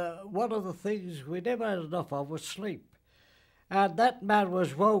one of the things we never had enough of was sleep. And that man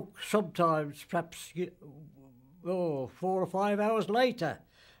was woke sometimes, perhaps 4 or 5 hours later.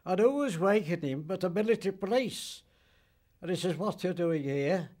 And who was waking him but a military police? And he says, what are you doing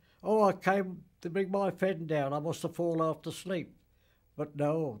here? Oh, I came to bring my friend down. I must have fallen off to sleep. But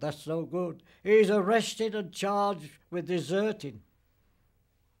no, that's no good. He's arrested and charged with deserting.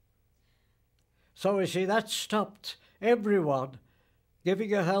 So you see, that stopped everyone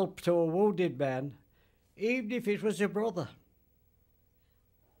giving a help to a wounded man, even if it was your brother.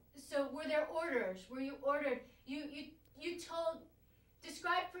 So were there orders? Were you ordered? You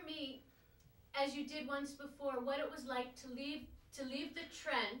describe for me, as you did once before, what it was like to leave the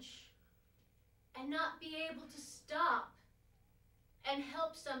trench and not be able to stop and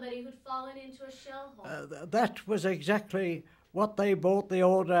help somebody who'd fallen into a shell hole. That was exactly what they brought the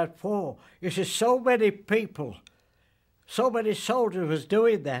order out for. You see, so many people, so many soldiers was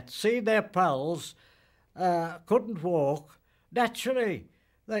doing that, seeing their pals couldn't walk. Naturally,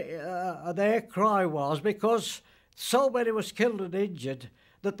 their cry was, because so many was killed and injured,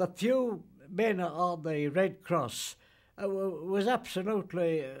 that the few men on the Red Cross was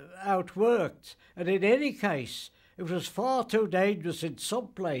absolutely outworked. And in any case, it was far too dangerous in some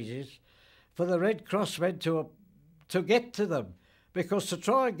places for the Red Cross men to get to them, because to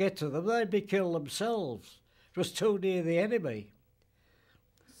try and get to them, they'd be killed themselves. It was too near the enemy.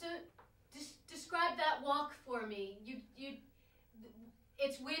 So, describe that walk for me.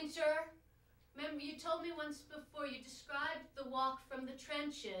 It's winter. Remember, you told me once before, you described the walk from the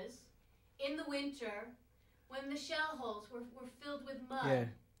trenches in the winter when the shell holes were filled with mud. Yeah.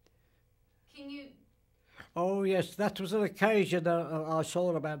 Can you... Oh yes, that was an occasion I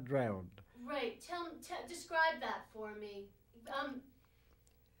saw a man drowned. Right. Describe that for me,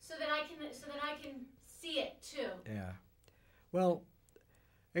 so that I can see it too. Yeah. Well,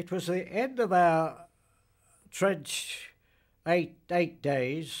 it was the end of our trench 8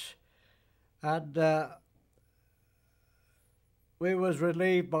 days, and we was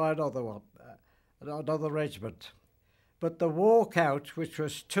relieved by another one, another regiment. But the walkout, which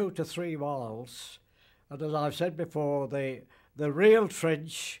was 2 to 3 miles, and as I've said before, the real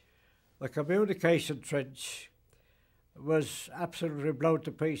trench, the communication trench, was absolutely blown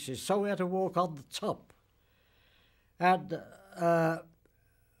to pieces. So we had to walk on the top. And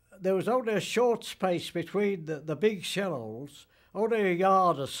there was only a short space between the big shell holes, only a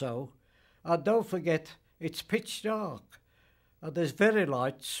yard or so. And don't forget, it's pitch dark. And there's very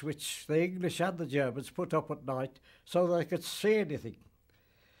lights, which the English and the Germans put up at night so they could see anything.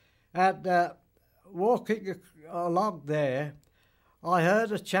 And walking along there, I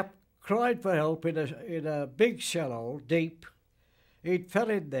heard a chap crying for help in a big shell hole, deep. He'd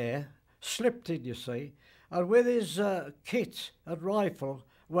fell in there, slipped in, you see, and with his kit and rifle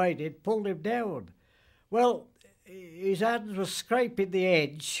waiting, pulled him down. Well, his hands were scraping the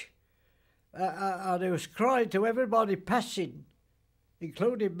edge, and he was crying to everybody passing,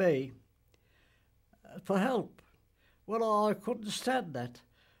 including me, for help. Well, I couldn't stand that.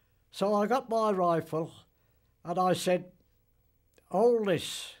 So I got my rifle and I said, hold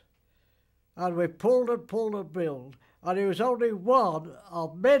this. And we pulled and pulled and pulled, and it was only one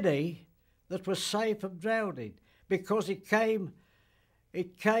of many that was safe from drowning, because it came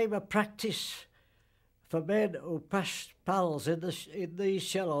a practice for men who passed pals in these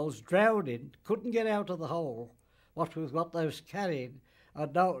shell holes, drowning, couldn't get out of the hole, what they was carrying,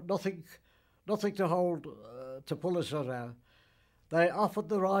 and nothing to hold, to pull us around. They offered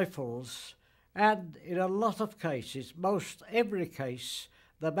the rifles, and in a lot of cases, most every case,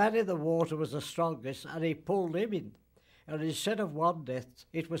 the man in the water was the strongest, and he pulled him in. And instead of one death,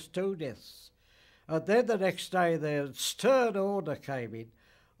 it was 2 deaths. And then the next day, the stern order came in.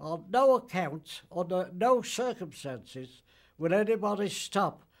 On no account, under no circumstances, will anybody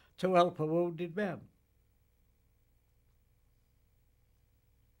stop to help a wounded man.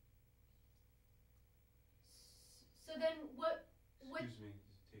 So then what... Excuse me,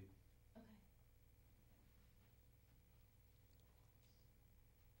 tea.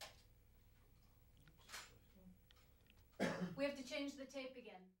 Okay. We have to change the tape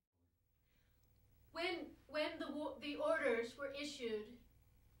again. When the orders were issued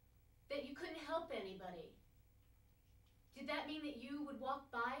that you couldn't help anybody, did that mean that you would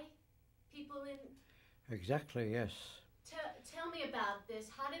walk by people in... Exactly, yes. Tell me about this.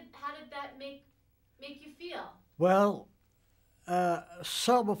 How did that make you feel? Well,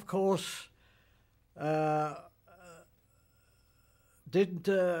 some, of course, didn't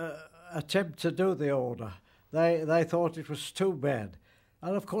attempt to do the order. They thought it was too bad,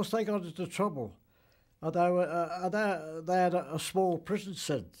 and of course they got into trouble. And they had a small prison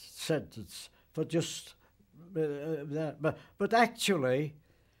sentence for just that. But actually,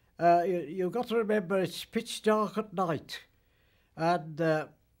 you've got to remember it's pitch dark at night, and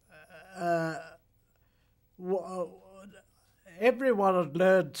everyone had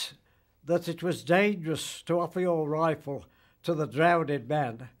learnt that it was dangerous to offer your rifle to the drowning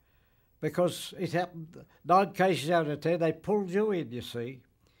man, because it happened 9 cases out of 10, they pulled you in, you see.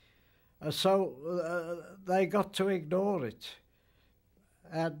 So they got to ignore it.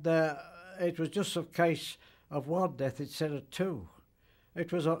 And it was just a case of 1 death instead of 2.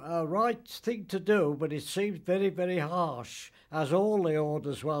 It was a right thing to do, but it seemed very, very harsh, as all the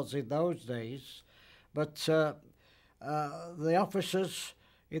orders was in those days. But the officers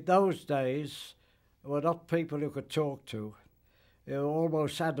in those days were not people you could talk to. You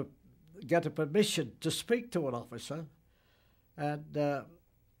almost had to get a permission to speak to an officer. And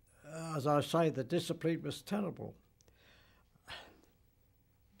as I say, the discipline was terrible.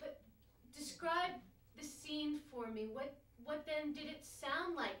 But describe the scene for me. What then did it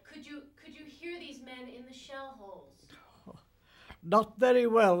sound like? Could you hear these men in the shell holes? Not very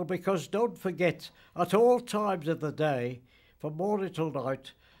well, because don't forget, at all times of the day, from morning till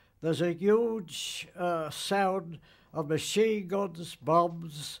night, there's a huge sound of machine guns,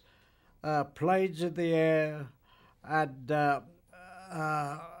 bombs, planes in the air, and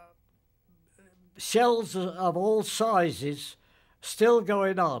shells of all sizes still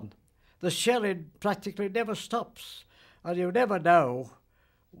going on. The shelling practically never stops, and you never know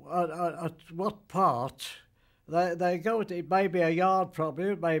at what part they go to. It may be a yard from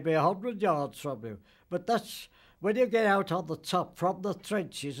you, it may be 100 yards from you, but that's when you get out on the top from the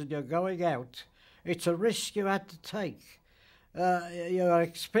trenches and you're going out, it's a risk you had to take. Your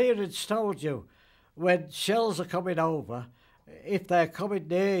experience told you when shells are coming over, if they're coming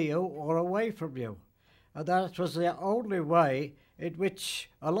near you or away from you. And that was the only way in which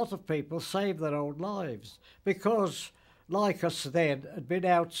a lot of people saved their own lives because, like us then, had been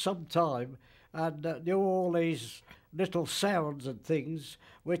out some time and knew all these little sounds and things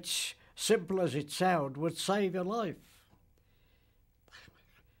which, simple as it sounds, would save your life.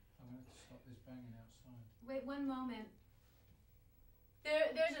 I'm going to stop this banging outside. Wait one moment.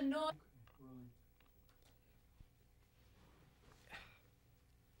 There's a noise. Right.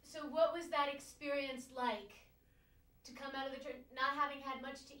 So what was that experience like? To come out of the church, not having had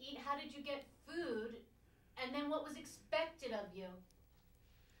much to eat, how did you get food? And then what was expected of you?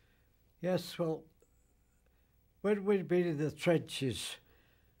 Yes, well, when we'd been in the trenches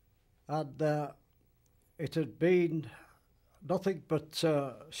and it had been nothing but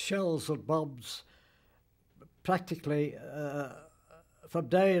shells and bombs practically from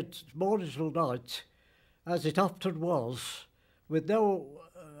morning till night, as it often was, with no...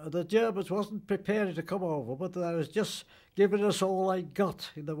 the Germans wasn't preparing to come over, but they was just giving us all they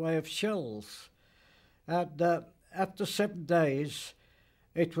got in the way of shells. And after 7 days,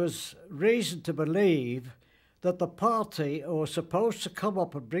 it was reason to believe that the party who was supposed to come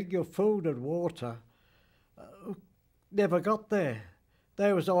up and bring you food and water never got there.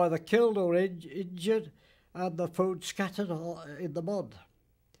 They was either killed or injured, and the food scattered in the mud.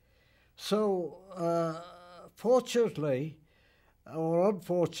 So, fortunately, or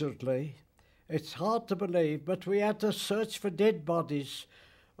unfortunately, it's hard to believe, but we had to search for dead bodies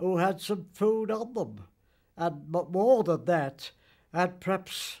who had some food on them, and more than that, had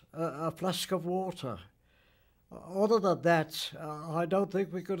perhaps a flask of water. Other than that, I don't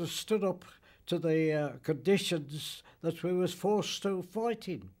think we could have stood up to the conditions that we was forced to fight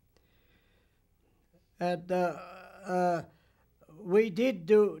in. And we did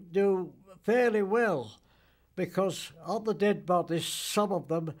do fairly well, because on the dead bodies, some of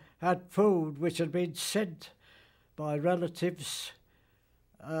them had food which had been sent by relatives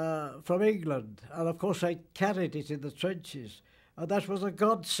from England, and of course they carried it in the trenches, and that was a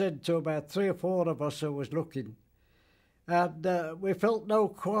godsend to about 3 or 4 of us who was looking. And we felt no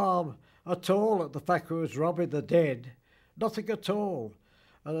qualm at all at the fact we was robbing the dead, nothing at all.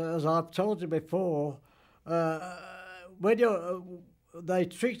 And as I've told you before, they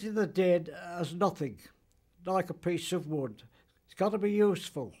treated the dead as nothing, like a piece of wood. It's got to be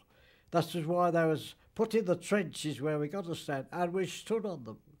useful. That's why they was put in the trenches where we got to stand, and we stood on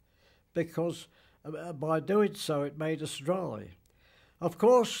them, because by doing so it made us dry. Of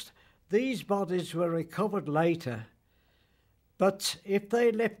course, these bodies were recovered later, but if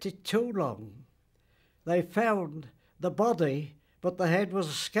they left it too long, they found the body, but the head was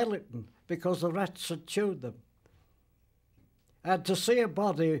a skeleton because the rats had chewed them. And to see a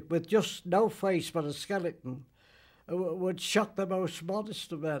body with just no face but a skeleton would shock the most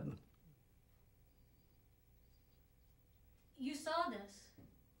modest of men. You saw this?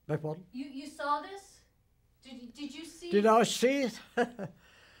 Beg pardon? You saw this? Did you see? Did I see it?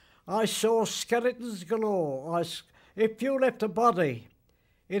 I saw skeletons galore. If you left a body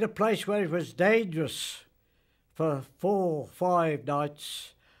in a place where it was dangerous for 4 or 5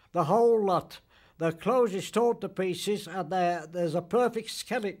 nights, the whole lot, the clothes is torn to pieces, and there's a perfect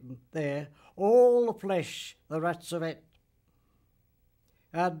skeleton there, all the flesh the rats have eaten.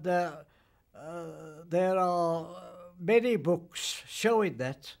 And there are many books showing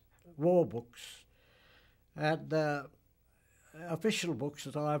that, war books, and official books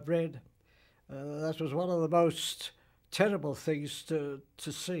that I've read. That was one of the most terrible things to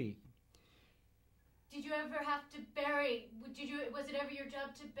see. Did you ever have to bury? Was it ever your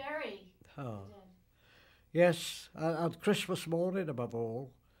job to bury the dead? Yes, and Christmas morning above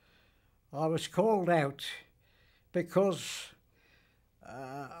all, I was called out because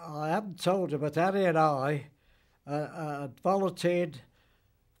I haven't told you, but Annie and I had volunteered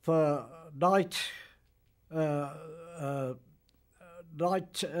for night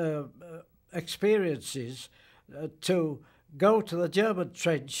experiences to go to the German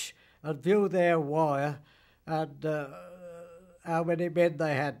trench and view their wire and how many men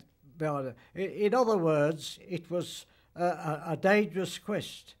they had behind it. In other words, it was a dangerous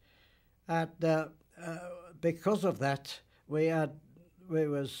quest, and because of that, we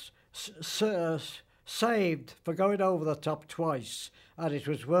was saved for going over the top twice, and it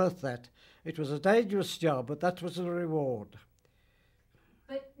was worth that. It was a dangerous job, but that was the reward.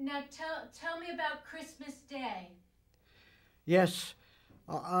 But now tell me about Christmas Day. Yes,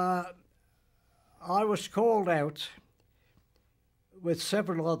 I was called out with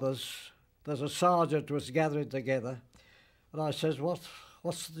several others. There's a sergeant was gathering together, and I says,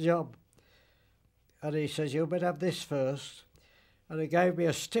 what's the job? And he says, you better have this first. And he gave me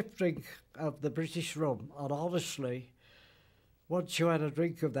a stiff drink of the British rum, and honestly, once you had a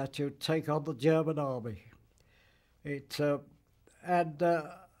drink of that, you'd take on the German army. And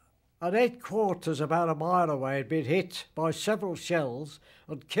at headquarters about a mile away had been hit by several shells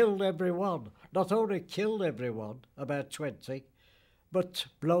and killed everyone. Not only killed everyone, about 20, but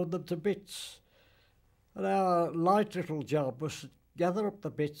blown them to bits. And our light little job was to gather up the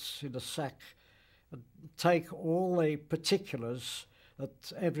bits in a sack and take all the particulars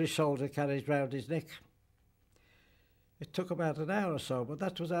that every soldier carries round his neck. It took about an hour or so, but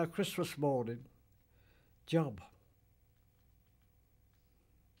that was our Christmas morning job.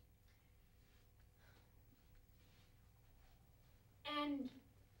 And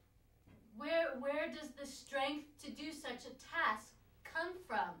where does the strength to do such a task come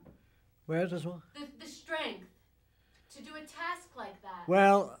from? Where does what? The strength to do a task like that.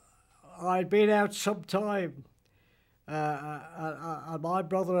 Well, I'd been out some time, and my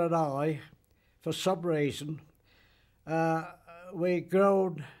brother and I, for some reason, we'd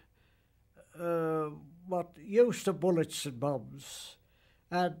grown what used to bullets and bombs,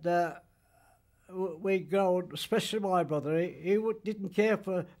 and we'd grown, especially my brother, he didn't care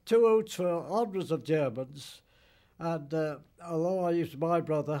for 2 hoots for hundreds of Germans, and although I used my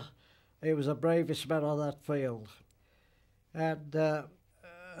brother, he was the bravest man on that field. And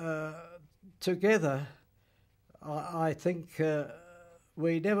together, I think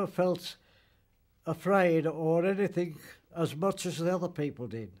we never felt afraid or anything as much as the other people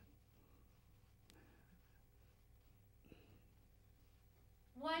did.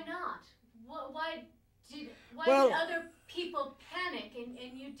 Why not? Why did Well, other people panic and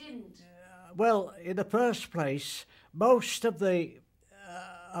you didn't? Well, in the first place, most of the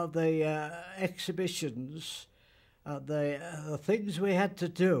exhibitions, the things we had to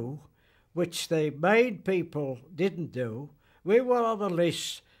do, which the main people didn't do, we were on the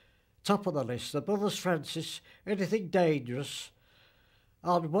list, top of the list. The Brothers Francis, anything dangerous.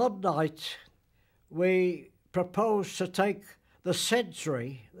 On one night, we proposed to take the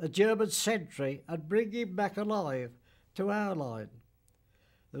sentry, the German sentry, and bring him back alive to our line.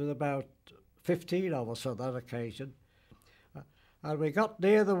 There was about 15 of us on that occasion. And we got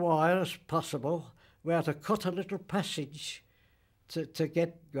near the wire as possible. We had to cut a little passage to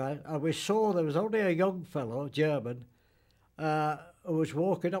get right, and we saw there was only a young fellow, German, who was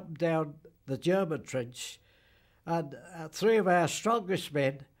walking up and down the German trench, and 3 of our strongest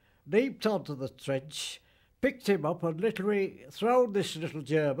men leaped onto the trench, picked him up and literally thrown this little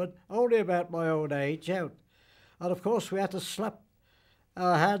German, only about my own age, out. And of course we had to slap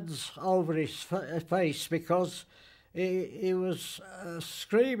our hands over his face because he was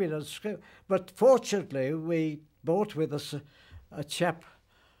screaming and screaming. But fortunately we brought with us a chap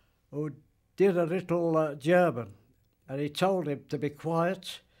who did a little German, and he told him to be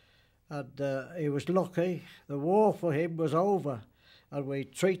quiet, and he was lucky. The war for him was over, and we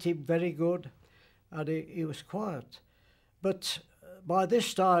treated him very good, and he was quiet. But by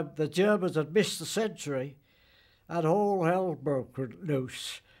this time the Germans had missed the century, and all hell broke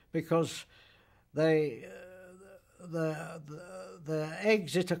loose because the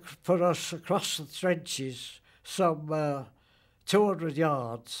exit for us across the trenches, some 200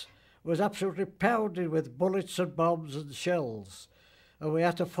 yards, was absolutely pounded with bullets and bombs and shells. And we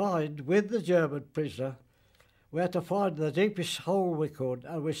had to find, with the German prisoner, we had to find the deepest hole we could,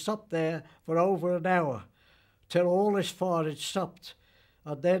 and we stopped there for over an hour till all this firing stopped,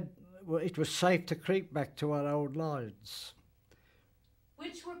 and then it was safe to creep back to our own lines.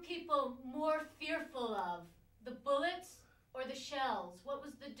 Which were people more fearful of, the bullets or the shells? What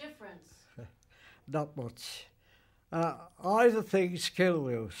was the difference? Not much. Either things kill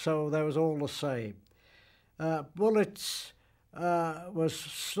you, so they was all the same. Bullets was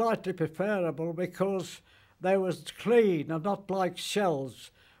slightly preferable because they was clean and not like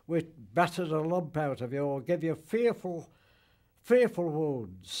shells which battered a lump out of you or give you fearful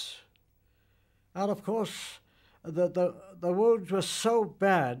wounds. And of course, the wounds were so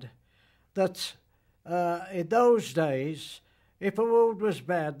bad that in those days, if a wound was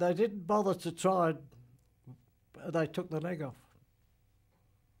bad, they didn't bother to try and they took the leg off.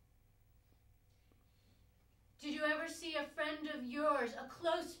 Did you ever see a friend of yours, a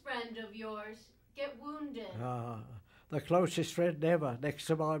close friend of yours, get wounded? The closest friend ever, next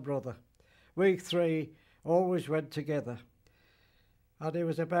to my brother. We 3 always went together. And he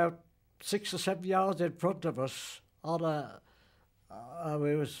was about 6 or 7 yards in front of us on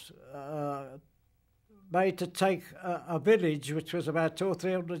we was made to take a village which was about 200 or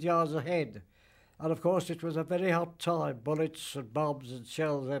 300 yards ahead. And of course it was a very hot time, bullets and bombs and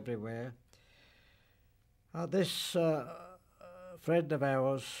shells everywhere. And this friend of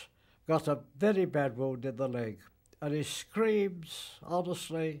ours got a very bad wound in the leg, And his screams,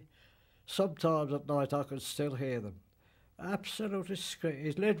 honestly, sometimes at night I could still hear them. Absolutely scream.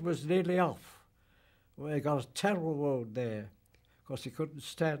 His lid was nearly off. Well, he got a terrible wound there because he couldn't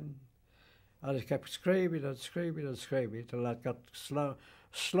stand. And he kept screaming and screaming and screaming till that got slower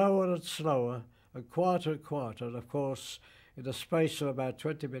and slower and quieter. And of course, in the space of about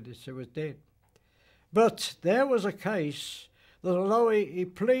 20 minutes, he was dead. But there was a case that although he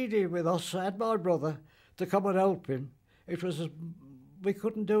pleaded with us and my brother to come and help him, we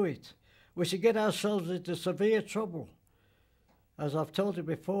couldn't do it. We should get ourselves into severe trouble. As I've told you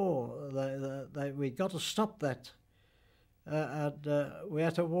before, we got to stop that. And we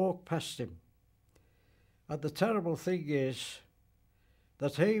had to walk past him. And the terrible thing is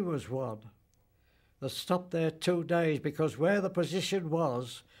that he was one that stopped there 2 days because where the position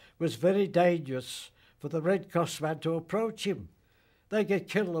was very dangerous for the Red Cross man to approach him. They get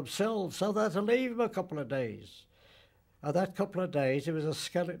killed themselves, so they had to leave him a couple of days. And that couple of days, there was a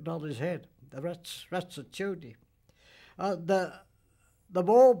skeleton on his head. The rats had chewed him. And the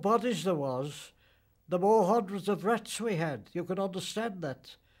more bodies there was, the more hundreds of rats we had. You can understand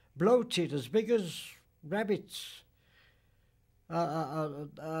that. Bloated, as big as rabbits. And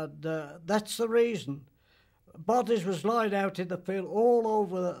that's the reason. Bodies was lying out in the field all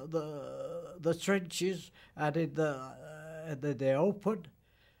over the trenches and in the open.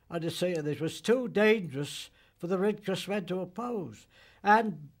 And you see, it was too dangerous for the Red Cross men to oppose.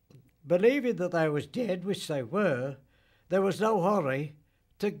 And believing that they was dead, which they were, there was no hurry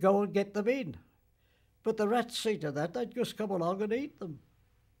to go and get them in. But the rats see to that, they'd just come along and eat them.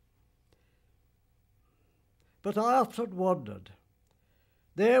 But I often wondered,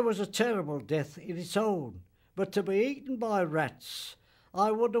 there was a terrible death in its own, but to be eaten by rats,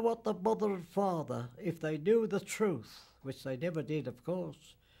 I wonder what the mother and father, if they knew the truth, which they never did, of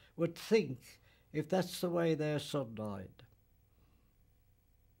course, would think if that's the way their son died.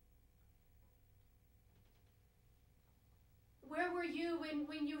 Where were you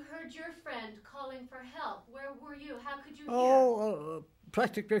when you heard your friend calling for help? Where were you? How could you hear? Oh,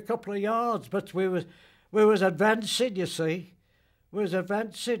 practically a couple of yards, but we was advancing, you see. We was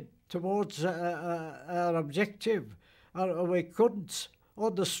advancing towards our objective, and we couldn't,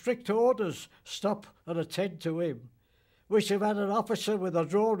 under strict orders, stop and attend to him. We should have had an officer with a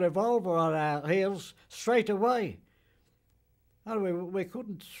drawn revolver on our heels straight away. And we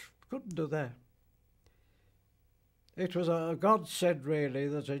couldn't do that. It was a godsend, really,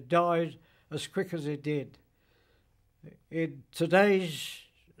 that he died as quick as he did. In today's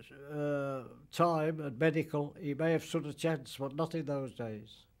time and medical, he may have stood a chance, but not in those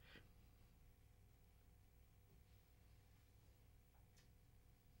days.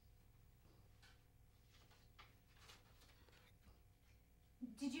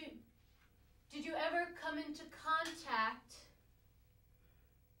 Did you ever come into contact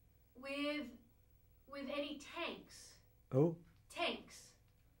with any tanks? Oh? Tanks.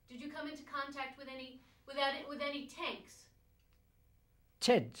 Did you come into contact with any tanks?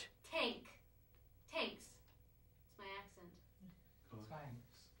 Tent. Tanks. It's my accent.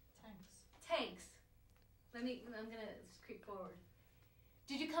 Tanks. I'm gonna creep forward.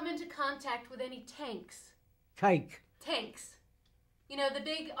 Did you come into contact with any tanks? Cake. Tanks. You know, the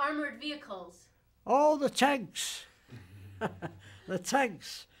big armoured vehicles. Oh, the tanks. The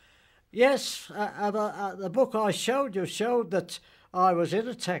tanks. Yes, the book I showed you showed that I was in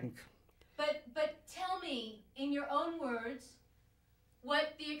a tank. But tell me, in your own words,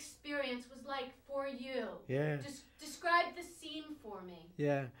 what the experience was like for you. Yeah. Describe the scene for me.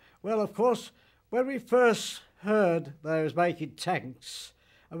 Yeah. Well, of course, when we first heard they was making tanks,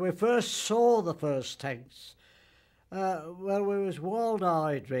 and we first saw the first tanks, well, we was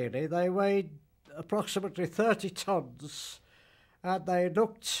wild-eyed, really. They weighed approximately 30 tons, and they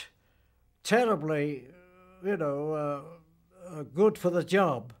looked terribly, good for the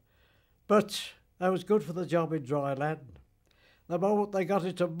job. But they was good for the job in dry land. The moment they got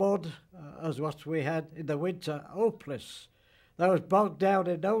into mud, as what we had in the winter, hopeless. They was bogged down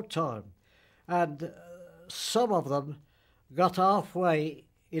in no time. And some of them got halfway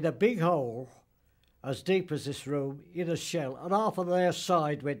in a big hole, as deep as this room, in a shell, and half of their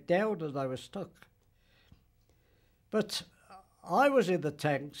side went down and they were stuck. But I was in the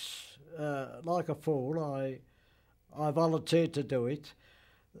tanks, like a fool. I volunteered to do it.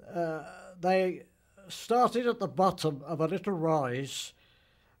 They started at the bottom of a little rise,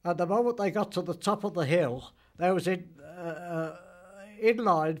 and the moment they got to the top of the hill, they was in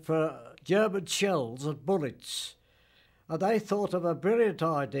line for German shells and bullets. And they thought of a brilliant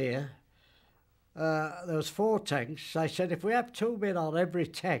idea. There was 4 tanks. They said, if we have 2 men on every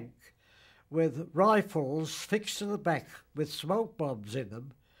tank, with rifles fixed to the back with smoke bombs in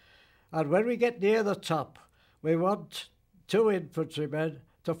them. And when we get near the top, we want 2 infantrymen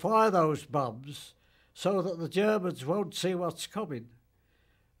to fire those bombs so that the Germans won't see what's coming.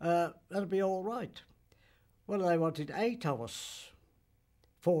 That'll be all right. Well, they wanted 8 of us,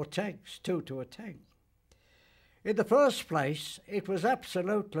 4 tanks, 2 to a tank. In the first place, it was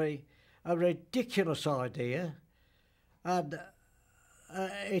absolutely a ridiculous idea, and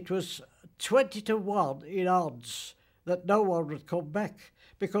it was 20 to 1 in odds that no one would come back,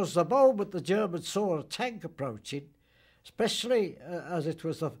 because the moment the Germans saw a tank approaching, especially as it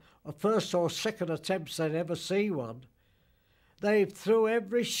was the first or second attempts they'd ever see one, they threw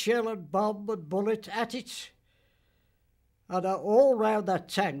every shell and bomb and bullet at it. And all round that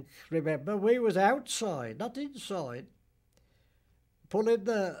tank, remember, we was outside, not inside, pulling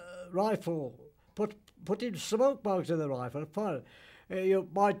the rifle, putting smoke bombs in the rifle and firing. You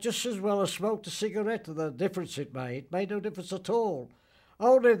might just as well have smoked a cigarette, and the difference it made no difference at all.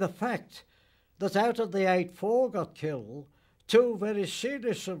 Only the fact that out of the 8, 4 got killed, 2 very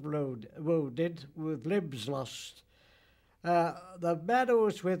seriously wounded with limbs lost. The man who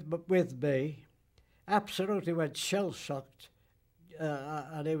was with me absolutely went shell-shocked,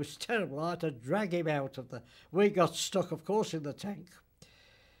 and it was terrible. I had to drag him out of the... We got stuck, of course, in the tank,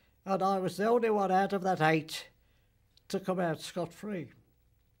 and I was the only one out of that 8 to come out scot-free.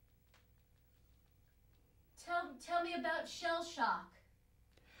 Tell me about shell shock.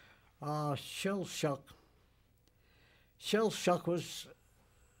 Shell shock. Shell shock was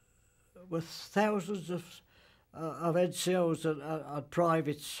thousands of NCOs and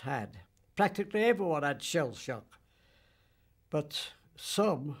privates had. Practically everyone had shell shock. But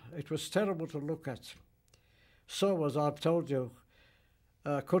some, it was terrible to look at. Some, as I've told you,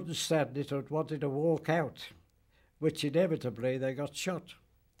 couldn't stand it and wanted to walk out, which inevitably they got shot.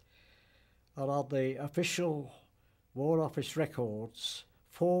 And on the official War Office records,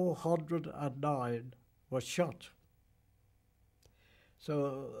 409 were shot.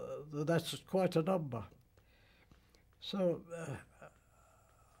 So that's quite a number. So...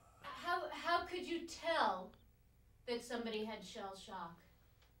 How could you tell that somebody had shell shock?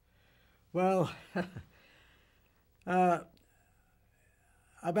 Well,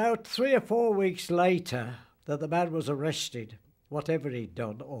 about 3 or 4 weeks later that the man was arrested, whatever he'd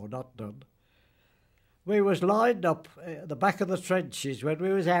done or not done, we was lined up at the back of the trenches. When we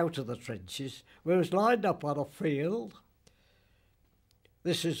was out of the trenches, we was lined up on a field.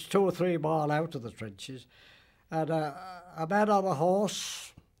 This is 2 or 3 miles out of the trenches, and a man on a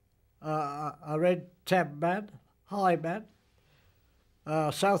horse, a red tab man, high man,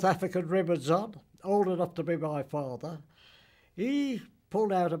 South African ribbons on, old enough to be my father. He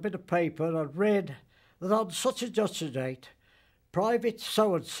pulled out a bit of paper and read that on such and such a date, Private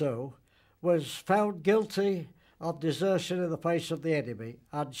so-and-so was found guilty of desertion in the face of the enemy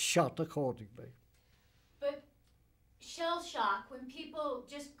and shot accordingly. But shell shock, when people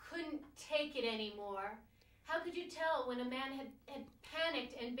just couldn't take it anymore, how could you tell when a man had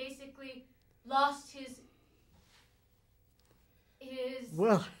panicked and basically lost his...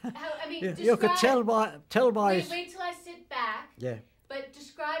 Well, I mean, you could tell by... Wait till I sit back. Yeah. But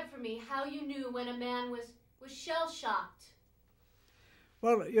describe for me how you knew when a man was shell-shocked.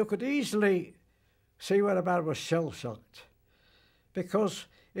 Well, you could easily see when a man was shell-shocked, because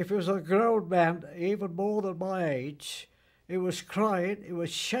if he was a grown man, even more than my age, he was crying, he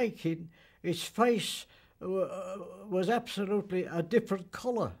was shaking, his face was absolutely a different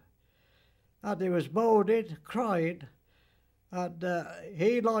colour, and he was moaning, crying, and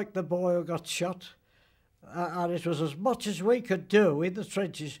he, like the boy who got shot, and it was as much as we could do in the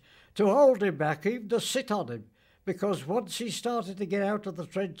trenches to hold him back, even to sit on him, because once he started to get out of the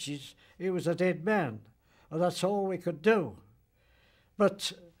trenches, he was a dead man, and that's all we could do.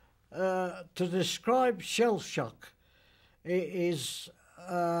 But to describe shell shock is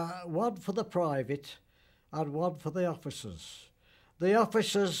one for the private and one for the officers. The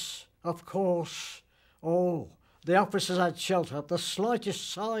officers, of course, the officers had shell shock. The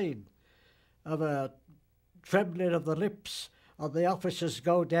slightest sign of a trembling of the lips, and the officers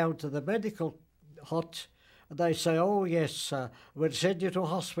go down to the medical hut, and they say, oh yes, we'll send you to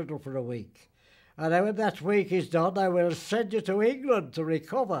hospital for a week. And then when that week is done, they will send you to England to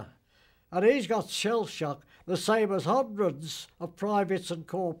recover. And he's got shell shock, the same as hundreds of privates and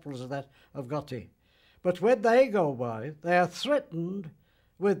corporals that have got it. But when they go by, they are threatened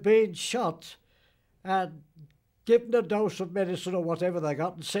with being shot and given a dose of medicine or whatever they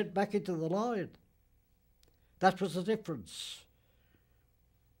got and sent back into the line. That was the difference.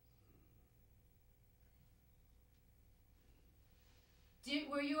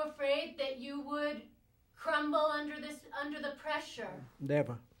 Were you afraid that you would crumble under the pressure?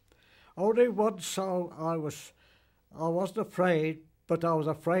 Never. Only once I wasn't afraid, but I was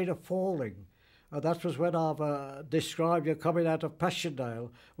afraid of falling. And that was when I've described you coming out of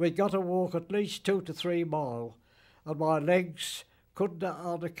Passchendaele. We got to walk at least 2 to 3 miles, and my legs couldn't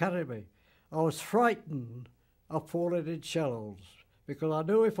hardly carry me. I was frightened of falling in shells, because I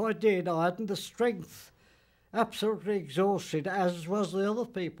knew if I did, I hadn't the strength, absolutely exhausted, as was the other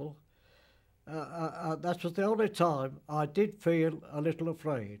people. That was the only time I did feel a little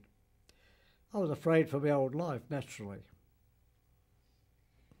afraid. I was afraid for my own life, naturally.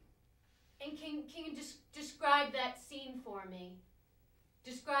 And can you just describe that scene for me?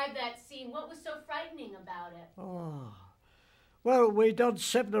 Describe that scene. What was so frightening about it? Oh. Well, we'd done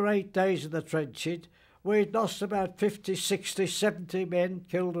 7 or 8 days in the trenches. We'd lost about 50, 60, 70 men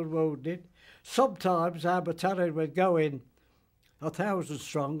killed and wounded. Sometimes our battalion would go in 1,000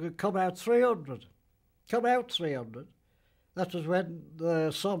 strong and come out 300. Come out 300. That was when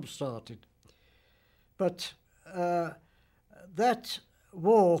the Somme started. But that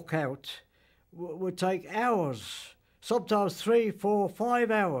walk out would take hours, sometimes 3, 4,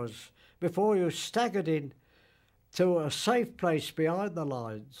 5 hours before you staggered in to a safe place behind the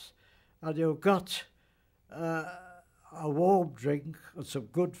lines, and you got a warm drink and some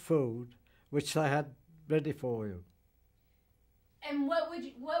good food, which they had ready for you. And what would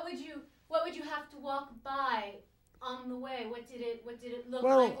you have to walk by on the way? What did it look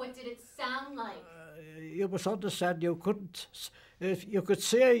like? What did it sound like? You must understand, you couldn't. If you could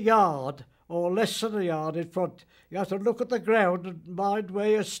see a yard or less than a yard in front, you have to look at the ground and mind where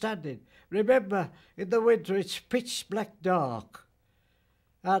you're standing. Remember, in the winter it's pitch black dark,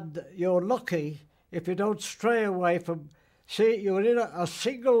 and you're lucky if you don't stray away from. See, you're in a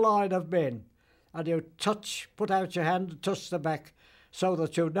single line of men, and you put out your hand and touch the back, so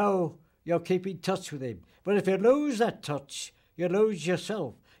that you know you're keeping touch with him. But if you lose that touch, you lose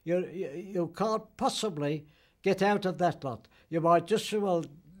yourself. You can't possibly get out of that lot. You might just as well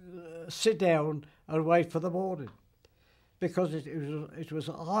sit down and wait for the morning, because it was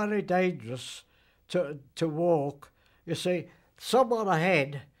highly dangerous to walk. You see, someone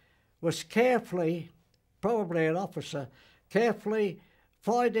ahead was carefully, probably an officer, carefully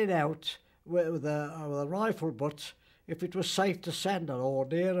finding out with a rifle butt if it was safe to stand on or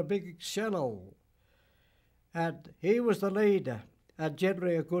near a big shell hole. And he was the leader, and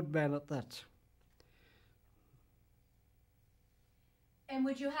generally a good man at that. And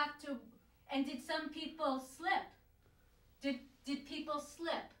would you have to? And did some people slip? Did people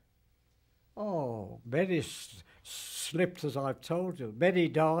slip? Oh, many slipped, as I've told you. Many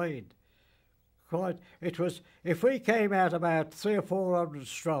died. Quite. It was. If we came out about 300 or 400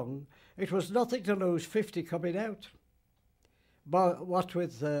 strong, it was nothing to lose 50 coming out. But what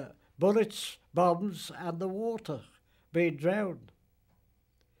with bullets, bombs, and the water being drowned.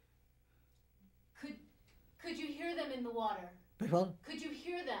 Could you hear them in the water? What? Could you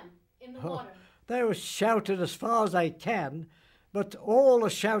hear them in the water? They were shouting as far as they can, but all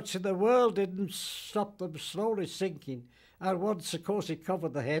the shouts in the world didn't stop them slowly sinking. And once, of course, it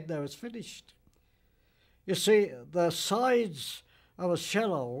covered the head, they was finished. You see, the sides of a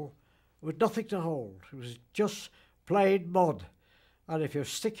shell hole with nothing to hold. It was just plain mud. And if you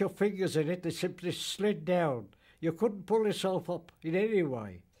stick your fingers in it, they simply slid down. You couldn't pull yourself up in any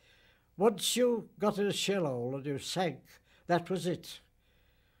way. Once you got in a shell hole and you sank, that was it.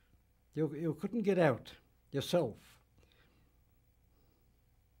 You couldn't get out yourself.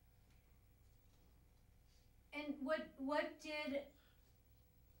 And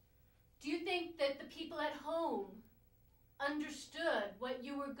do you think that the people at home understood what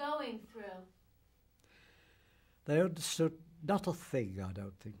you were going through? They understood not a thing, I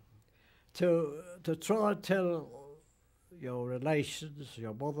don't think. To try and tell your relations,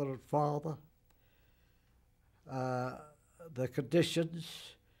 your mother and father, the conditions,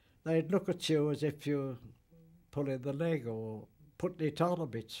 they'd look at you as if you pulling the leg or putting it on a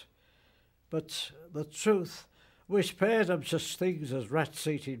bit. But the truth, we spared them such things as rats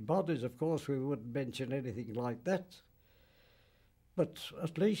eating bodies. Of course, we wouldn't mention anything like that. But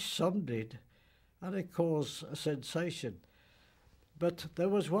at least some did, and it caused a sensation. But there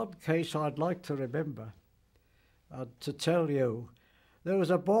was one case I'd like to remember and to tell you. There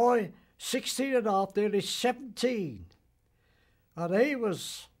was a boy, 16 and a half, nearly 17, and he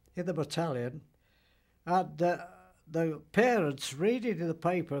was in the battalion, and the parents, reading in the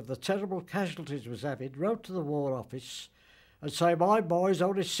paper of the terrible casualties was having, wrote to the War Office and say, my boy's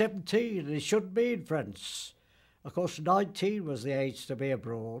only 17 and he shouldn't be in France. Of course, 19 was the age to be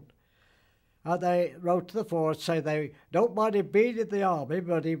abroad. And they wrote to the forward saying they don't mind him being in the army,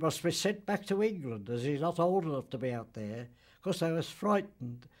 but he must be sent back to England as he's not old enough to be out there, because they was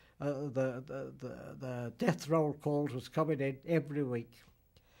frightened. The death roll calls was coming in every week.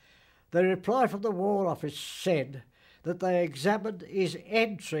 The reply from the War Office said that they examined his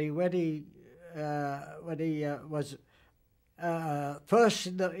entry when he was first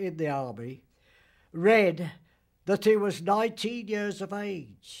in the army, read that he was 19 years of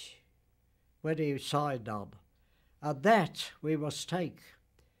age when he signed on, and that we must take.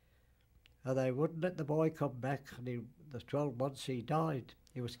 And they wouldn't let the boy come back, and the 12 months he died.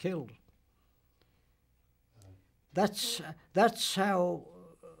 He was killed. That's how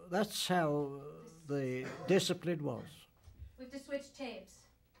the discipline was. We have to switch tapes.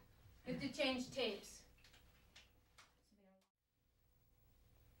 We have to change tapes.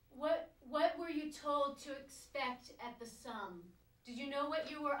 What were you told to expect at the Somme? Did you know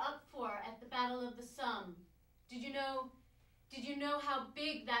what you were up for at the Battle of the Somme? Did you know how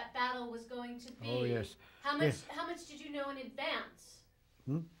big that battle was going to be? Oh yes. How much did you know in advance?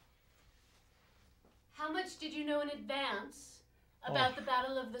 How much did you know in advance about the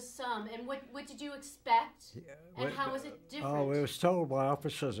Battle of the Somme, and what did you expect, and how was it different? Oh, we were told by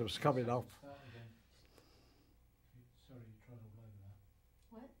officers it was coming off. Sorry, you tried all over that.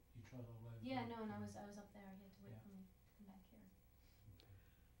 What? You tried all over. Yeah, no, and I was up there. I had to wait for me to come back here.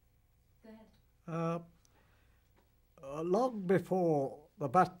 Go ahead. Long before the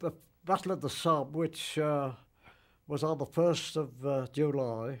Battle of the Somme, which was on the 1st of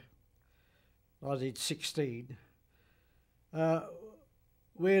July 1916,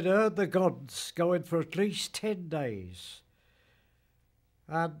 we had heard the guns going for at least 10 days.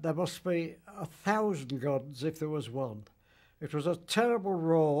 And there must be 1,000 guns if there was one. It was a terrible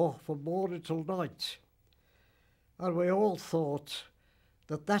roar from morning till night. And we all thought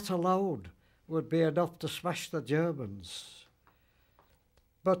that alone would be enough to smash the Germans.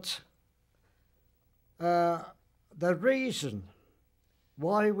 But the reason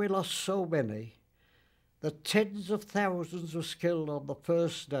why we lost so many, that tens of thousands was killed on the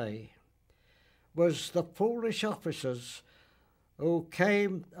first day, was the foolish officers who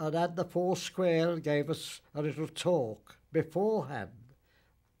came and had the four square and gave us a little talk beforehand,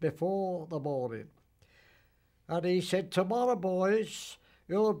 before the morning. And he said, tomorrow, boys,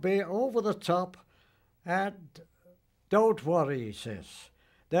 you'll be over the top, and don't worry, he says.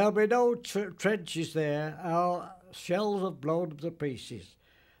 There'll be no trenches there. Our shells have blown them to pieces.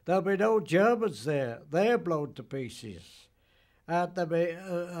 There'll be no Germans there. They're blown to pieces. And there'll be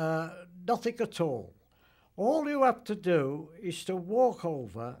nothing at all. All you have to do is to walk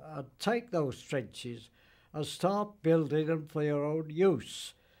over and take those trenches and start building them for your own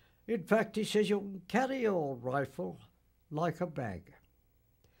use. In fact, he says you can carry your rifle like a bag.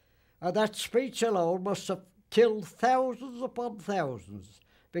 And that speech alone must have killed thousands upon thousands,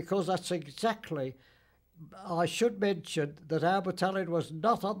 because that's exactly, I should mention that our battalion was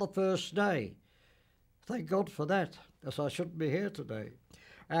not on the first day. Thank God for that, as I shouldn't be here today.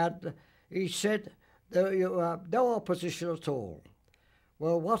 And he said, you have no opposition at all.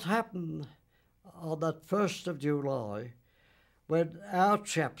 Well, what happened on that 1st of July, when our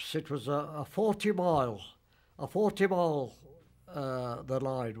chaps, it was a 40 mile, the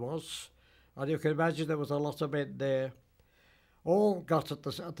line was, and you can imagine there was a lot of men there, all got at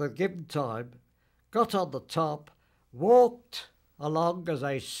the given time, got on the top, walked along, as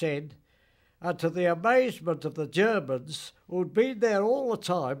I said, and to the amazement of the Germans, who'd been there all the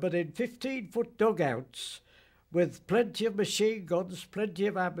time, but in 15-foot dugouts, with plenty of machine guns, plenty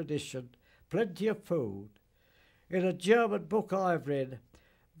of ammunition, plenty of food. In a German book I've read,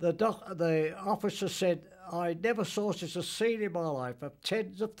 the officer said, I never saw such a scene in my life of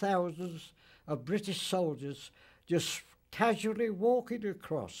tens of thousands of British soldiers just casually walking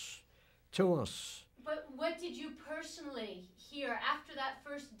across to us. But what did you personally hear after that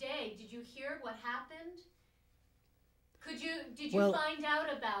first day? Did you hear what happened? Did you find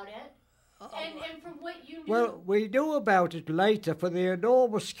out about it? And from what you knew... Well, we knew about it later for the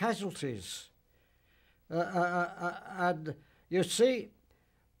enormous casualties. And you see,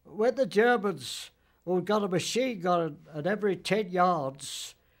 when the Germans who got a machine gun at every 10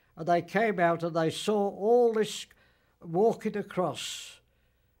 yards, and they came out and they saw all this walking across,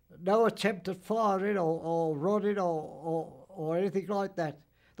 no attempt at firing or running or anything like that.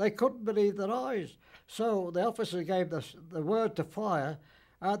 They couldn't believe their eyes. So the officer gave the word to fire,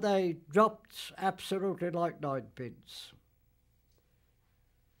 and they dropped absolutely like ninepins.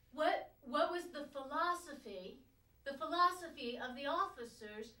 What was the philosophy of the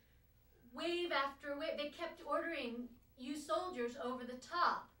officers? Wave after wave, they kept ordering you soldiers over the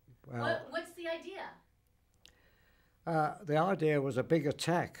top. Well, What's the idea? the idea was a big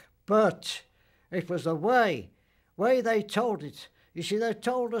attack, but it was the way they told it. You see, they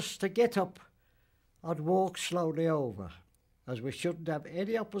told us to get up and walk slowly over, as we shouldn't have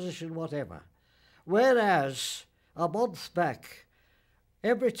any opposition whatever. Whereas a month back,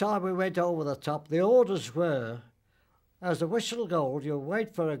 every time we went over the top, the orders were, as the whistle goes, you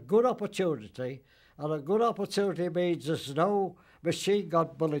wait for a good opportunity, and a good opportunity means there's no machine gun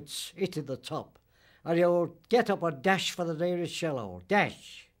bullets hitting the top, and you'll get up and dash for the nearest shell hole,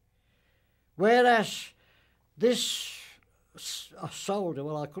 dash. Whereas this soldier,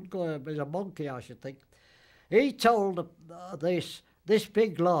 well, I couldn't call him, he's a monkey, I should think, he told this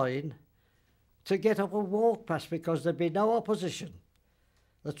big line to get up and walk past because there'd be no opposition.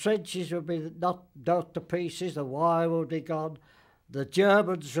 The trenches would be knocked out to pieces, the wire would be gone, the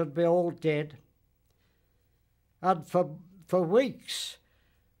Germans would be all dead. And for weeks,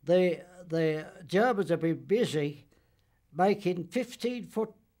 the Germans have been busy making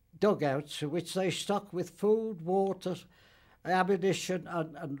 15-foot dugouts which they stock with food, water, ammunition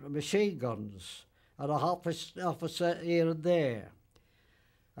and machine guns, and a officer here and there.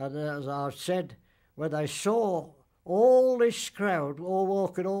 And as I've said, when they saw all this crowd all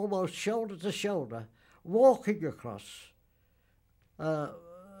walking almost shoulder to shoulder, walking across,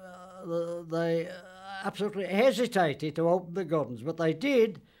 they absolutely hesitated to open the guns, but they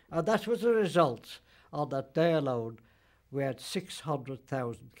did, and that was the result. On that day alone, we had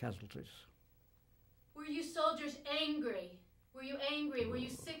 600,000 casualties. Were you soldiers angry? Were you angry? Were you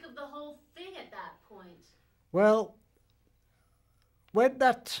sick of the whole thing at that point? Well, when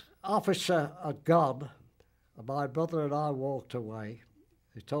that officer had gone, my brother and I walked away.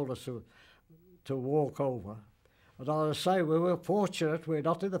 He told us to walk over. And I was saying we were fortunate we're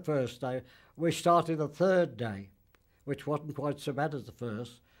not in the first day. We started the third day, which wasn't quite so bad as the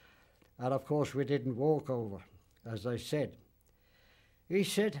first. And of course we didn't walk over, as they said. He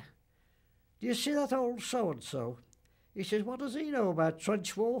said, "Do you see that old so-and-so?" He says, "What does he know about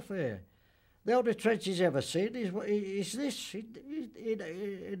trench warfare? The only trench he's ever seen is this.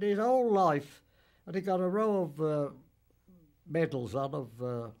 In his whole life." And he got a row of medals on of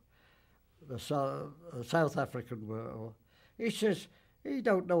the South African war. He says, he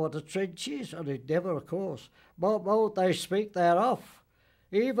don't know what a trench is, and he'd never, of course. But they speak, they're off.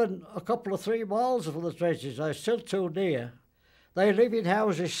 Even a couple of 3 miles from the trenches, they're still too near. They live in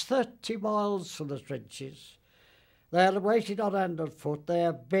houses 30 miles from the trenches. They're waiting on hand and foot, they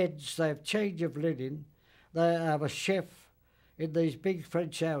have beds, they have change of linen, they have a chef in these big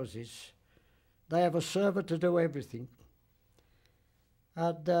French houses. They have a servant to do everything.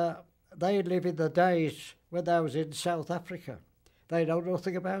 And they live in the days when I was in South Africa. They know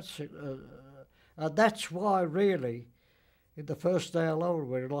nothing about it. And that's why, really, in the first day alone,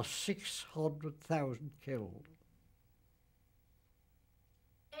 we lost 600,000 killed.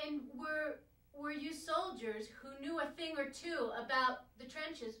 And were you soldiers who knew a thing or two about the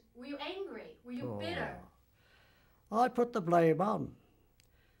trenches? Were you angry? Were you bitter? I put the blame on.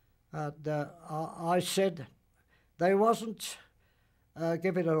 And I said they wasn't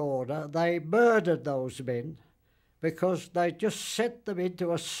given an order. They murdered those men because they just sent them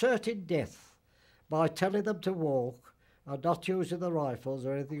into a certain death by telling them to walk and not using the rifles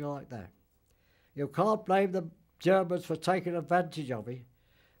or anything like that. You can't blame the Germans for taking advantage of it,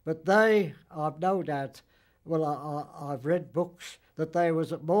 but they, I've no doubt, well, I've read books that they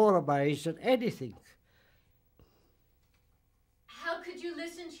was more amazed than anything. How could you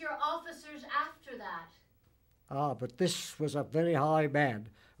listen to your officers after that? But this was a very high man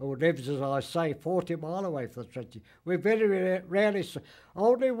who lives, as I say, 40 miles away from the trenches. We very rarely,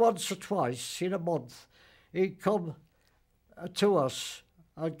 only once or twice in a month, he'd come to us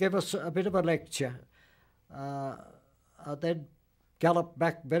and give us a bit of a lecture, and then gallop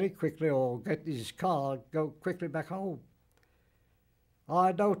back very quickly or get in his car and go quickly back home. I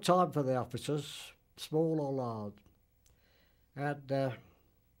had no time for the officers, small or large. And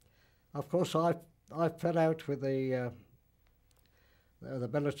of course I fell out with the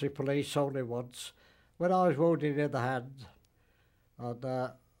military police only once when I was wounded in the hand,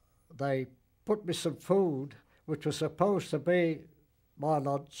 and they put me some food which was supposed to be my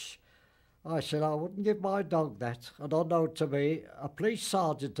lunch. I said I wouldn't give my dog that, and unknown to me, a police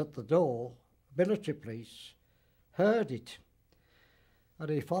sergeant at the door, military police, heard it. And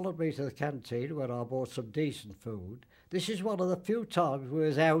he followed me to the canteen where I bought some decent food. This is one of the few times we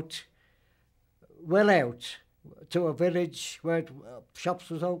was out, well out, to a village where shops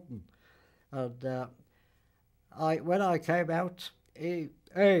was open. And when I came out, hey,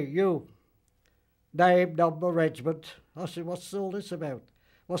 you, name, number, regiment. I said, what's all this about?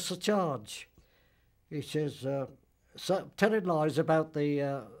 what's the charge? He says, so telling lies about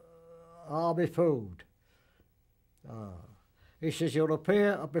the army food. He says, you'll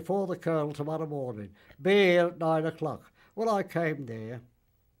appear before the Colonel tomorrow morning. Be here at 9 o'clock. Well, I came there,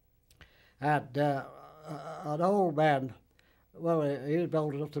 and an old man, well, he was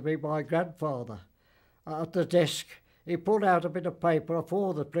old enough to be my grandfather, at the desk, he pulled out a bit of paper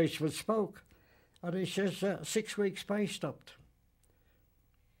before the policeman spoke, and he says, 6 weeks pay stopped.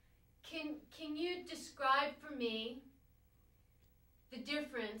 Can you describe for me the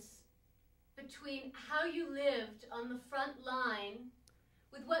difference between how you lived on the front line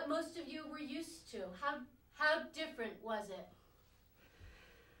with what most of you were used to? How different was it?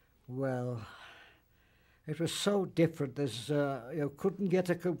 Well, it was so different, you couldn't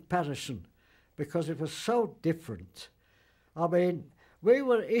get a comparison because it was so different. I mean, we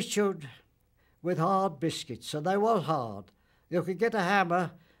were issued with hard biscuits, and they were hard. You could get a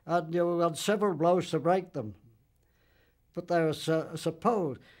hammer and you had several blows to break them. But they were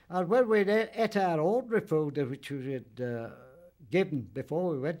supposed. And when we ate our ordinary food, which we had given before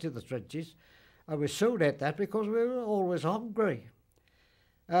we went to the trenches, and we soon ate that because we were always hungry.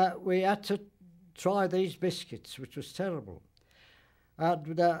 We had to try these biscuits, which was terrible.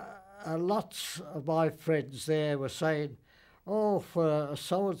 And lots of my friends there were saying, oh, for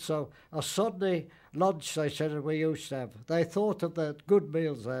so-and-so, a Sunday lunch, they said, we used to have. They thought of the good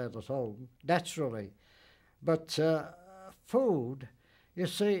meals they had at home, naturally. But food, you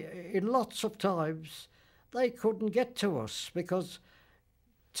see, in lots of times, they couldn't get to us because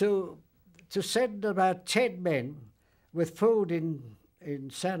to send about 10 men with food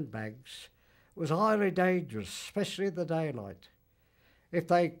in sandbags was highly dangerous, especially in the daylight. If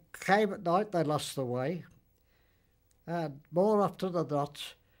they came at night, they lost the way. And more often than not,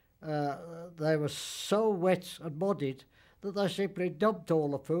 they were so wet and muddied that they simply dumped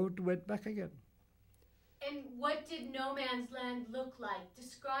all the food and went back again. And what did no man's land look like?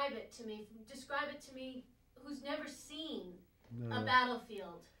 Describe it to me. Describe it to me who's never seen a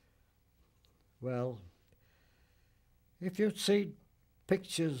battlefield. Well, if you'd seen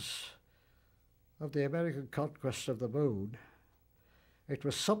pictures of the American conquest of the moon, it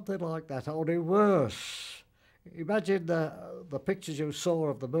was something like that, only worse. Imagine the pictures you saw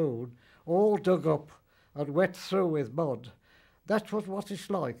of the moon, all dug up and wet through with mud. That was what it's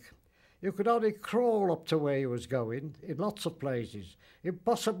like. You could only crawl up to where you was going in lots of places.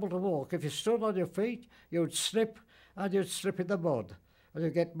 Impossible to walk. If you stood on your feet, you'd slip, and you'd slip in the mud, and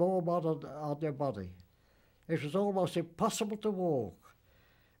you'd get more mud on your body. It was almost impossible to walk,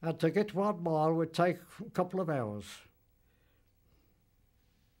 and to get 1 mile would take a couple of hours.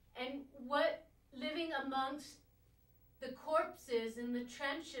 And what, living amongst the corpses in the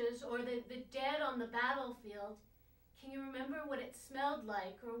trenches or the dead on the battlefield, can you remember what it smelled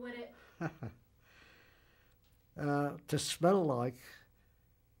like or what it... To smell like,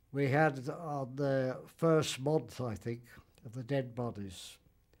 we had on the first month, I think, of the dead bodies,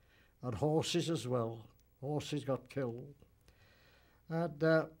 and horses as well. Horses got killed.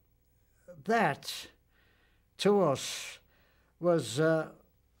 And that, to us, was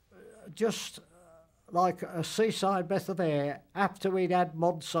just like a seaside breath of air after we'd had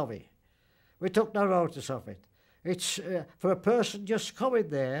months of it. We took no notice of it. It's for a person just coming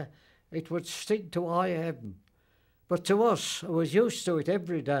there, it would stink to high heaven. But to us, who was used to it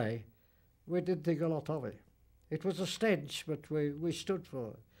every day, we didn't think a lot of it. It was a stench, but we stood for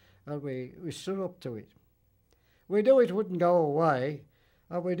it, and we stood up to it. We knew it wouldn't go away,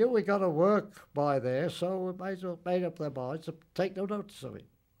 and we knew we got to work by there, so we made up their minds to take no notice of it.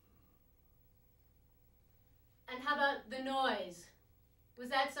 And how about the noise? Was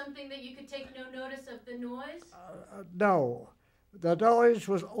that something that you could take no notice of, the noise? No. The noise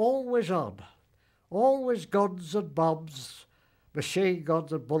was always on. Always guns and bombs, machine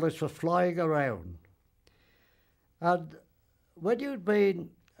guns and bullets were flying around. And when you'd been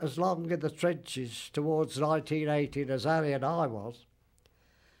as long in the trenches towards 1918 as Harry and I was,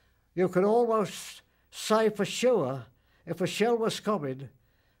 you could almost say for sure if a shell was coming,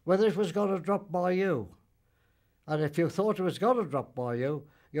 whether it was going to drop by you. And if you thought it was going to drop by you,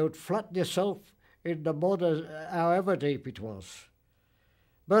 you'd flatten yourself in the mud, however deep it was.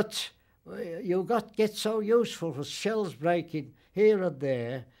 But you get so useful for shells breaking here and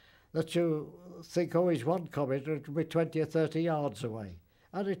there that you think, oh, he's one coming, it'll be 20 or 30 yards away.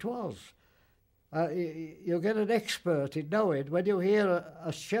 And it was. You get an expert in knowing when you hear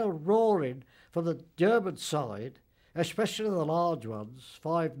a shell roaring from the German side, especially the large ones,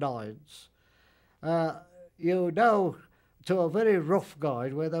 5.9s, you know to a very rough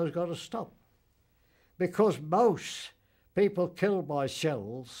guide where those got to stop. Because most people killed by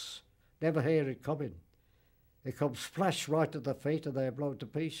shells never hear it coming. It comes splash right at their feet and they're blown to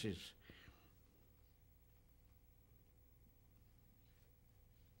pieces.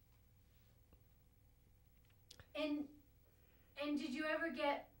 And did you ever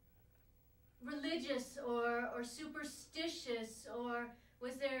get religious or superstitious, or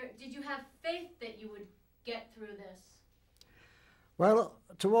did you have faith that you would get through this? Well,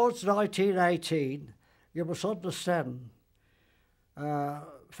 towards 1918, you must understand,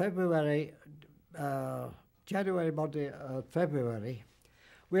 January, Monday, February,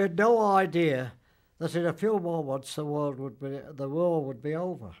 we had no idea that in a few more months the war would be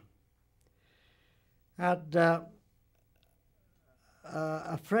over. And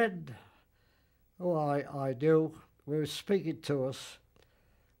a friend who I knew, we were speaking to us.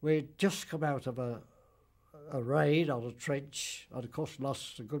 We'd just come out of a raid on a trench, and of course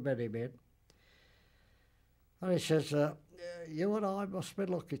lost a good many men. And he says, you and I must be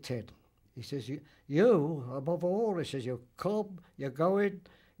lucky, Ted. He says, you above all, he says, you come, you go in,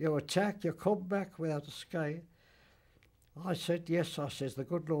 you attack, you come back without a scathe. I said, yes, I says, the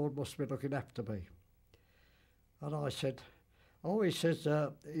good Lord must be looking after me. And I said, oh, he says,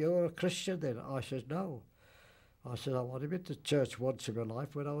 you're a Christian then? I said, no. I said, I've only been to church once in my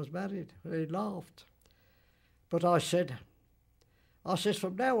life when I was married. And he laughed. But I said,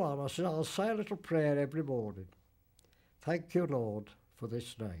 from now on, I said, I'll say a little prayer every morning. Thank you, Lord, for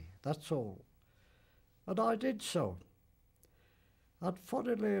this day. That's all. And I did so. And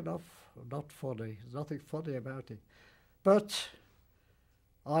funnily enough, not funny, there's nothing funny about it, but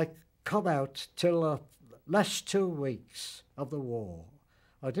I come out till the last 2 weeks of the war.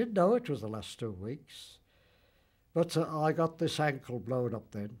 I didn't know it was the last 2 weeks, but I got this ankle blown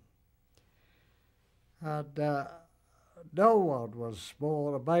up then. And no one was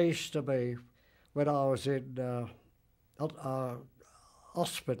more amazed to me when I was in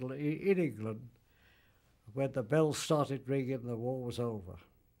hospital in England when the bell started ringing and the war was over.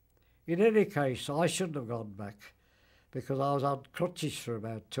 In any case, I shouldn't have gone back because I was on crutches for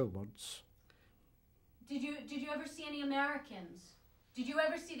about 2 months. Did you ever see any Americans? Did you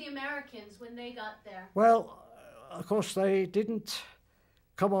ever see the Americans when they got there? Well, of course, they didn't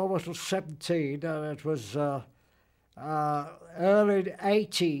come over till 17, and it was early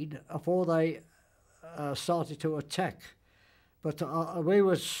 18 before they started to attack. But we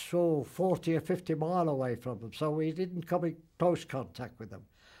was 40 or 50 mile away from them, so we didn't come in close contact with them.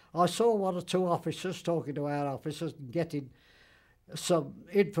 I saw 1 or 2 officers talking to our officers and getting some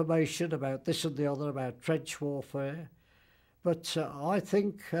information about this and the other, about trench warfare. But I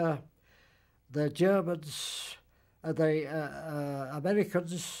think the Germans, the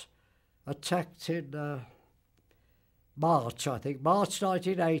Americans attacked in March, I think, March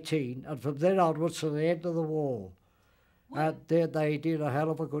 1918, and from then onwards to the end of the war. And they did a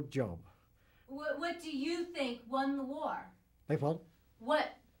hell of a good job. What do you think won the war? Beg pardon?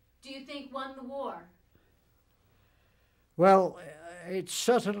 What do you think won the war? Well, it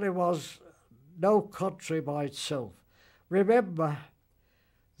certainly was no country by itself. Remember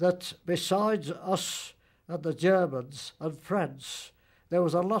that besides us and the Germans and France, there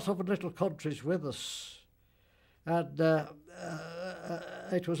was a lot of little countries with us. And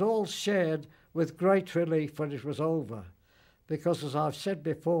it was all shared with great relief when it was over. Because, as I've said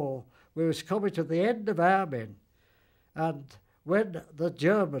before, we was coming to the end of our men. And when the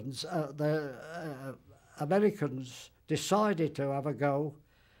Germans, the Americans decided to have a go,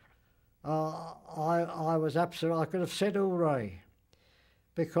 I was absolutely, I could have said hooray.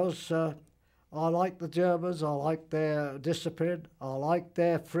 Because I like the Germans, I like their discipline, I like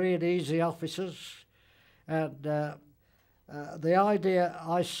their free and easy officers. And the idea,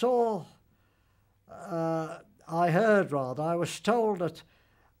 I heard rather, I was told that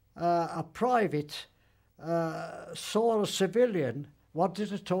a private saw a civilian wanted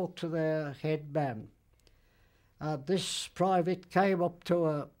to talk to their head man. This private came up to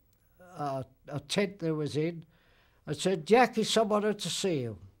a tent they was in and said, "Jack, is someone to see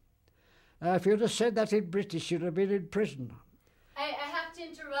you." If you'd have said that in British, you'd have been in prison. I have to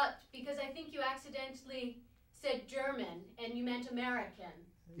interrupt because I think you accidentally said German and you meant American.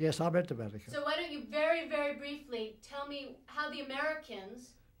 Yes, I meant American. So why don't you very, very briefly tell me how the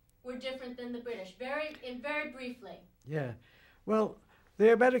Americans were different than the British? Very briefly. Yeah. Well,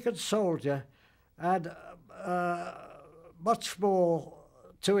 the American soldier had much more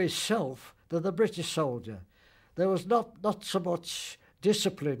to himself than the British soldier. There was not so much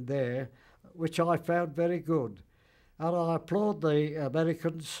discipline there, which I found very good. And I applaud the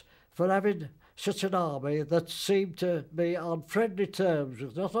Americans for having such an army that seemed to be on friendly terms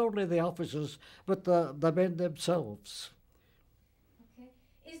with not only the officers, but the men themselves.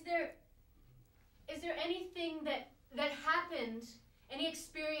 Is there anything that happened, any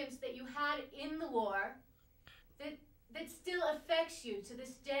experience that you had in the war that still affects you to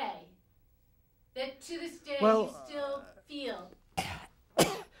this day? That to this day you still feel?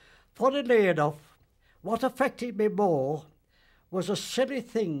 Funnily enough, what affected me more was a silly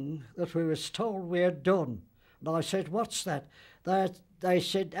thing that we was told we had done. And I said, what's that? They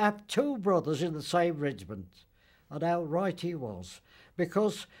said, have two brothers in the same regiment. And how right he was.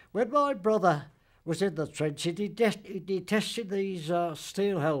 Because when my brother was in the trenches, he tested these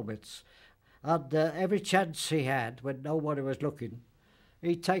steel helmets. And every chance he had, when nobody was looking,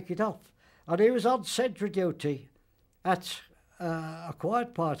 he'd take it off. And he was on sentry duty at a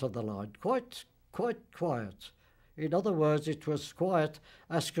quiet part of the line, quite quiet. In other words, it was quiet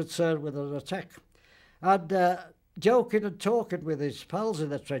as concerned with an attack. And joking and talking with his pals in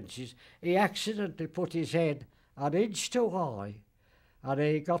the trenches, he accidentally put his head an inch too high, and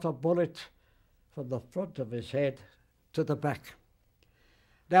he got a bullet from the front of his head to the back.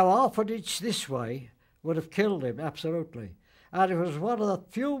 Now, half an inch this way would have killed him, absolutely. And it was one of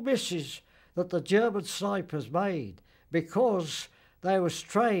the few misses that the German snipers made, because they was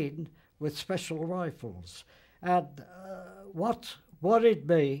trained with special rifles. And what worried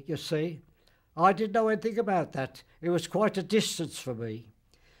me, you see, I didn't know anything about that. It was quite a distance for me.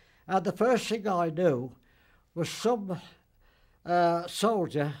 And the first thing I knew was some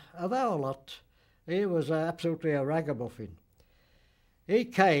soldier of our lot. He was absolutely a ragamuffin. He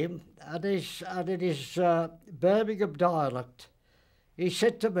came, and in his Birmingham dialect, he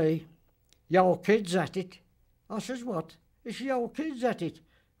said to me, "Your kid's at it." I says, "What?" He said, "Your kid's at it."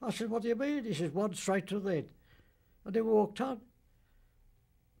 I said, "What do you mean?" He says, "One straight to the head." And he walked on.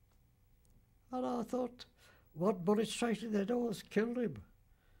 And I thought, one bullet straight in the head almost killed him.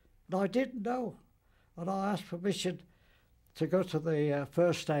 And I didn't know. And I asked permission to go to the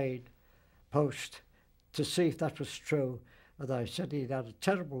first aid post to see if that was true. And they said he'd had a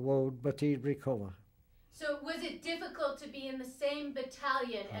terrible wound, but he'd recover. So was it difficult to be in the same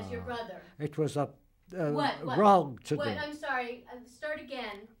battalion as your brother? It was a What? wrong to do. I'm sorry. Start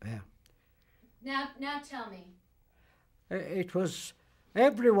again. Yeah. Now tell me. It was,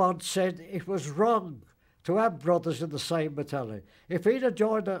 everyone said it was wrong to have brothers in the same battalion. If he'd have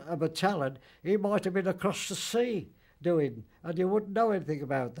joined a battalion, he might have been across the sea doing, and you wouldn't know anything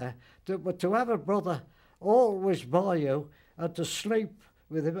about that. But to have a brother always by you, and to sleep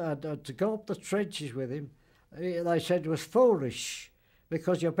with him, and to go up the trenches with him, they said it was foolish,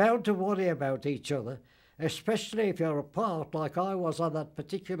 because you're bound to worry about each other, especially if you're apart, like I was on that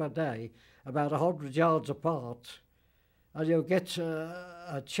particular day, about 100 yards apart, and you'll get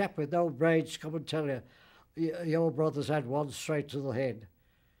a chap with no brains come and tell you your brother's had one straight to the head.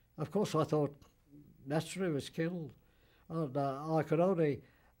 Of course, I thought, naturally he was killed. And I could only,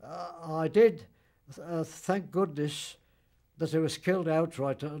 I did thank goodness that he was killed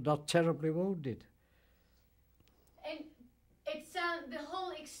outright and not terribly wounded. And the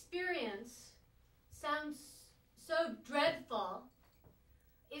whole experience sounds so dreadful.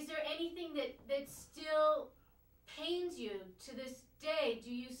 Is there anything that still pains you to this day?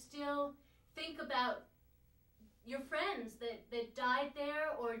 Do you still think about your friends that died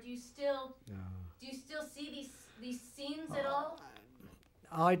there, or do you still see these scenes at all?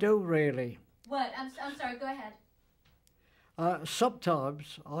 I do really. What? I'm sorry. Go ahead.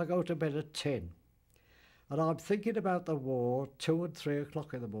 Sometimes I go to bed at 10, and I'm thinking about the war 2 and 3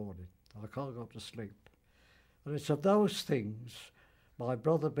 o'clock in the morning. I can't go to sleep, and it's of those things, my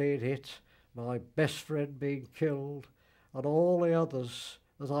brother being hit, my best friend being killed, and all the others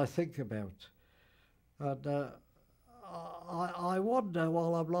that I think about. And I wonder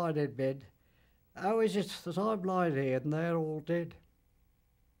while I'm lying in bed, how is it that I'm lying here and they're all dead?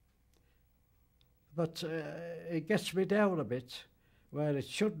 But it gets me down a bit where it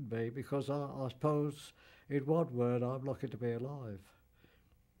shouldn't be, because I suppose, in one word, I'm lucky to be alive.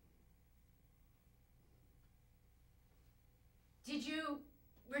 Did you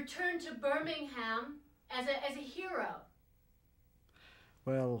return to Birmingham as a hero?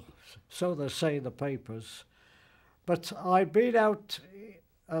 Well, so they say in the papers. But I'd been out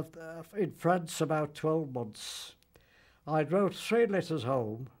in France about 12 months. I wrote 3 letters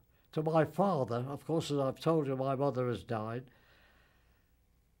home to my father. Of course, as I've told you, my mother has died.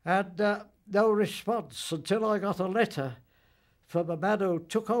 And no response until I got a letter from a man who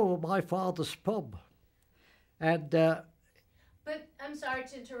took over my father's pub. And But I'm sorry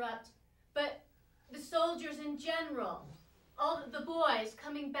to interrupt, but the soldiers in general, all the boys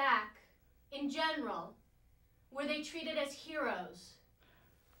coming back in general, were they treated as heroes?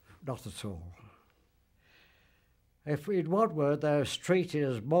 not at all. If in one word, they was treated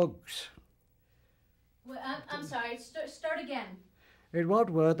as mugs. Well, I'm sorry. Start again. In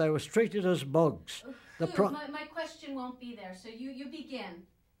one word, they was treated as mugs. My question won't be there, so you begin.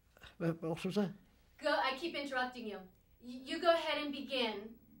 What was that? Go. I keep interrupting you. You go ahead and begin,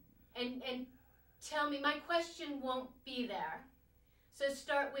 and tell me. My question won't be there, so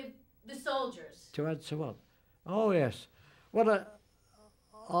start with the soldiers. To answer what? Oh yes. Well,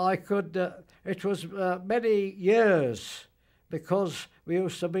 I could. It was many years because we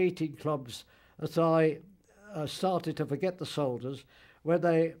used to meet in clubs that I started to forget the soldiers when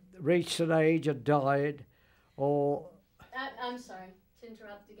they reached an age and died, or. I'm sorry to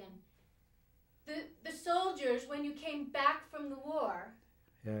interrupt again. The soldiers, when you came back from the war,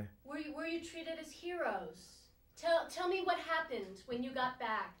 yeah, were you treated as heroes? Tell me what happened when you got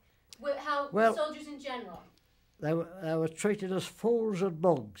back. The soldiers in general. They were treated as fools and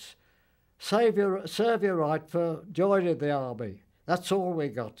mugs. Serve your right for joining the army. That's all we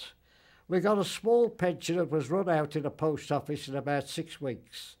got. We got a small pension that was run out in a post office in about 6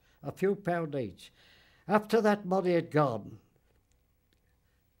 weeks, a few pound each. After that money had gone,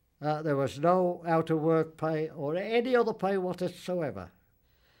 there was no out-of-work pay or any other pay whatsoever.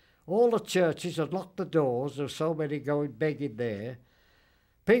 All the churches had locked the doors. There were so many going begging there.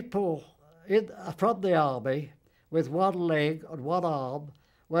 People from the army with one leg and one arm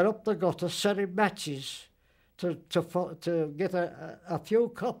went up the gutter selling matches to get a few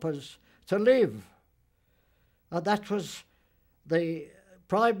coppers to live. And that was the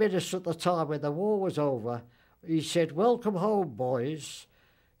Prime Minister at the time when the war was over. He said, "Welcome home, boys.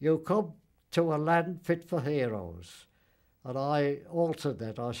 You come to a land fit for heroes." And I altered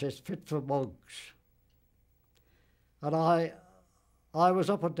that. I said, "Fit for mugs." And I was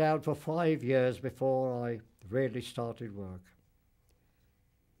up and down for 5 years before I really started work.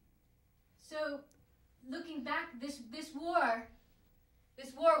 So, looking back, this war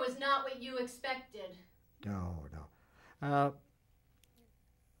was not what you expected. No.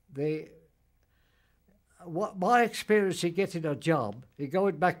 What my experience in getting a job, in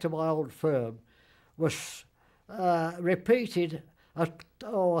going back to my old firm, was repeated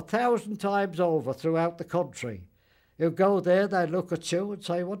 1,000 times over throughout the country. You go there, they look at you and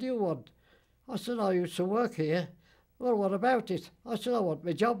say, "What do you want?" I said, "I used to work here." "Well, what about it?" I said, "I want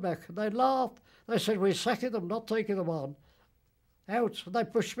my job back." And they laughed. They said, "We're sacking them, not taking them on." Out. And they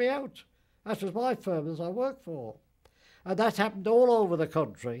pushed me out. That was my firm that I worked for. And that happened all over the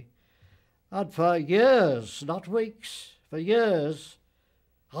country. And for years, not weeks, for years,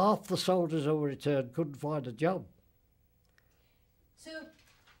 half the soldiers who returned couldn't find a job. So,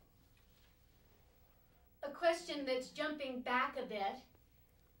 a question that's jumping back a bit.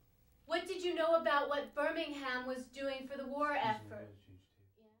 What did you know about what Birmingham was doing for the war effort?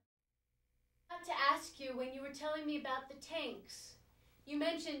 I had to ask you when you were telling me about the tanks. You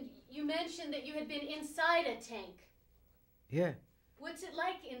mentioned that you had been inside a tank. Yeah. What's it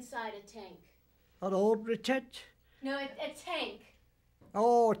like inside a tank? An ordinary tent? No, a tank.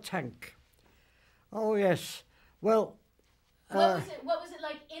 Oh, a tank. Oh, yes. Well... What was it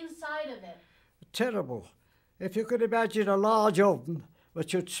like inside of it? Terrible. If you could imagine a large oven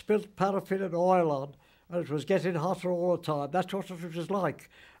which you'd spilt paraffin and oil on, and it was getting hotter all the time, that's what it was like.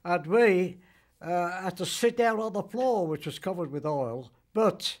 And we had to sit down on the floor, which was covered with oil,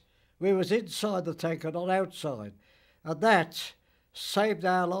 but we was inside the tank and not outside. And that saved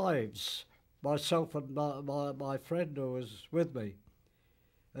our lives, myself and my friend who was with me.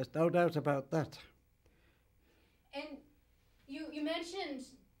 There's no doubt about that. And you mentioned,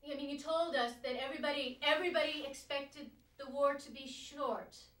 you told us that everybody expected the war to be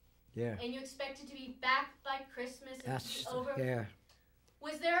short. Yeah. And you expected to be back by Christmas and to be over. Yeah.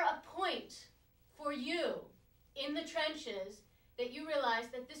 Was there a point for you in the trenches that you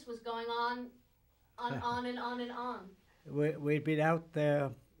realized that this was going on and on? We'd been out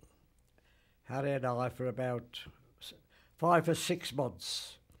there, Harry and I, for about 5 or 6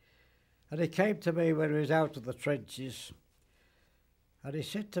 months. And he came to me when he was out of the trenches, and he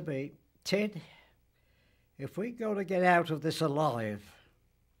said to me, "Ted, if we're going to get out of this alive,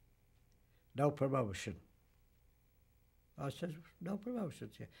 no promotion." I said, "No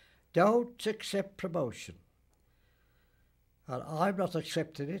promotion. Don't accept promotion." And I'm not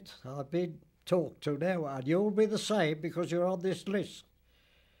accepting it. I've been talked to now, and you'll be the same because you're on this list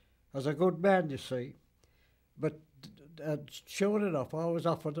as a good man, you see. But sure enough, I was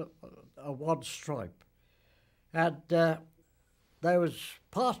offered a one stripe. And they was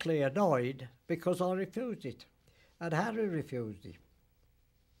partly annoyed because I refused it, and Harry refused it.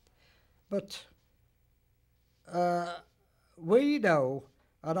 But we know,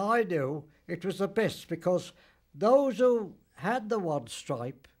 and I knew, it was the best because those who had the one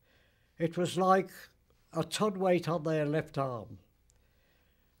stripe, it was like a ton weight on their left arm.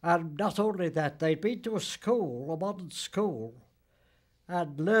 And not only that, they'd been to a school, a modern school,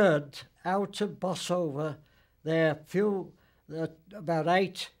 and learned how to boss over their about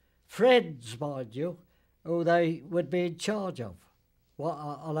 8 friends, mind you, who they would be in charge of,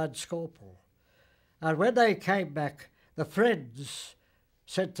 a lance corporal. And when they came back, the friends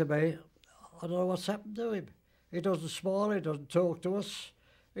said to me, I don't know what's happened to him. He doesn't smile, he doesn't talk to us.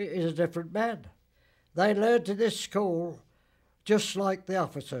 He's a different man. They learned in this school, just like the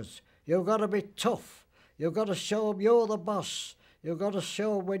officers, you've got to be tough. You've got to show them you're the boss. You've got to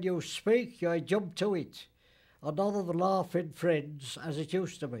show them when you speak, you jump to it. And none of the laughing friends as it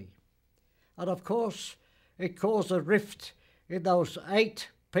used to be. And of course, it caused a rift in those 8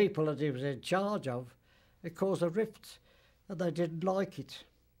 people that he was in charge of. It caused a rift, and they didn't like it.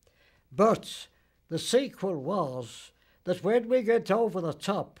 But the sequel was that when we get over the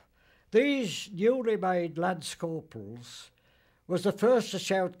top, these newly made lance corporals was the first to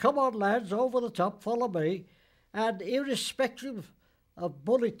shout, come on lads, over the top, follow me, and irrespective of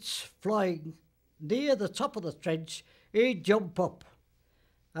bullets flying near the top of the trench, he'd jump up.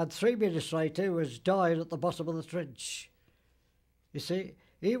 And 3 minutes later, he was dying at the bottom of the trench. You see,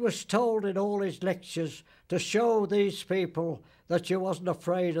 he was told in all his lectures to show these people that you wasn't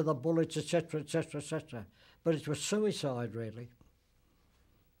afraid of the bullets, etc., etc., etc. But it was suicide, really.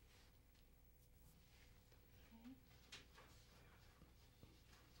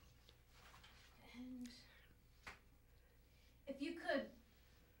 And if you could,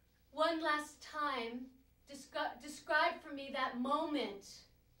 one last time, describe for me that moment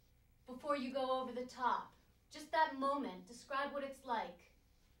before you go over the top. Just that moment. Describe what it's like.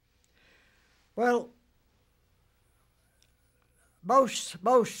 Well, most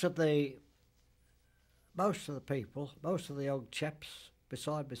of the people, most of the young chaps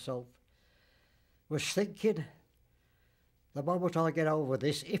beside myself, was thinking, the moment I get over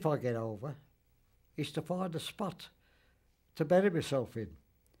this, if I get over, is to find a spot to bury myself in.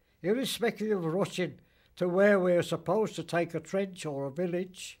 Irrespective of rushing to where we are supposed to take a trench or a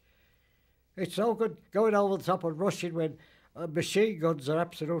village, it's no good going over the top and rushing when machine guns are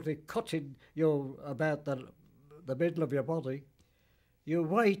absolutely cutting you about the middle of your body. You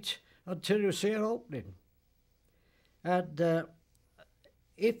wait until you see an opening. And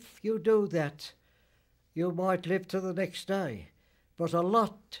if you do that, you might live to the next day. But a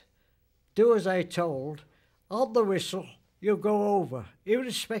lot do as they're told. On the whistle, you go over,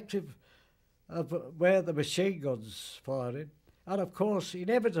 irrespective of where the machine gun's firing. And of course,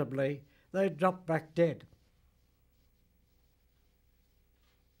 inevitably, they drop back dead.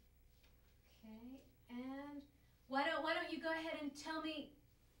 Okay, and why don't you go ahead and tell me,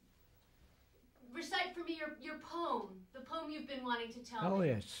 recite for me your poem, the poem you've been wanting to tell me. Oh,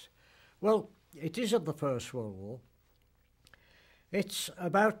 yes. Well, it is of the First World War. It's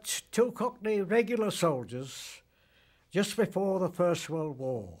about 2 Cockney regular soldiers just before the First World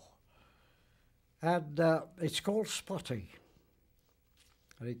War. And it's called Spotty.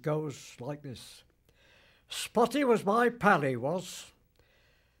 And it goes like this. Spotty was my pal, he was,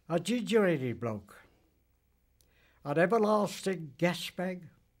 a ginger-headed bloke, an everlasting gas bag,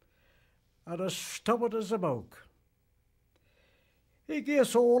 and as stubborn as a moke. He gave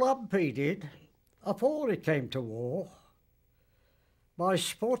us all up, he did, afore it came to war, by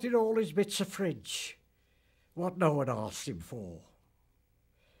sporting all his bits of fridge, what no one asked him for.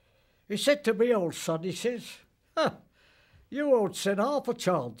 He said to me, old son, he says, you won't stand half a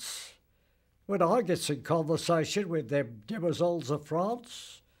chance when I gets in conversation with them demoiselles of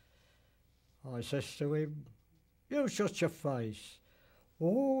France. I says to him, you shut your face.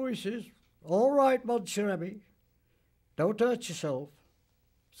 Oh, he says, all right, Monsieur Emmy, don't hurt yourself.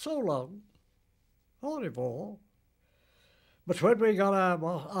 So long. Au revoir. But when we got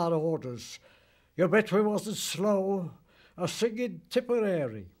our orders, you bet we wasn't slow a singing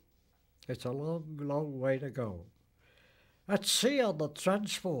Tipperary. It's a long, long way to go. At sea on the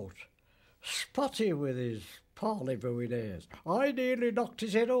transport, Spotty with his parley-vooing airs. I nearly knocked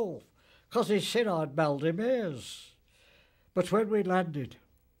his head off, 'cause he said I'd meld him ears. But when we landed,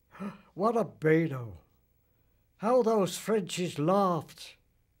 what a beano! How those Frenchies laughed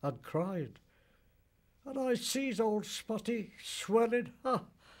and cried. And I sees old Spotty swelling,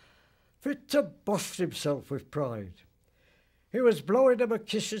 fit to bust himself with pride. He was blowing them a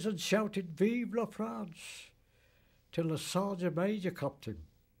kisses and shouting, Vive la France, till the sergeant major copped him.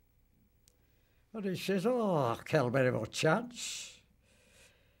 And he says, oh, can't very much chance.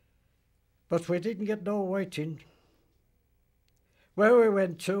 But we didn't get no waiting. Where we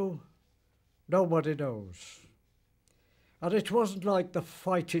went to, nobody knows. And it wasn't like the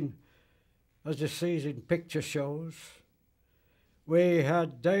fighting as you see in picture shows. We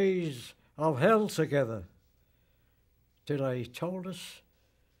had days of hell together till he told us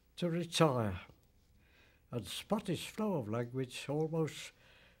to retire. And Spotty's flow of language almost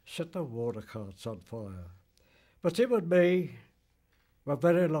set the water carts on fire. But him and me were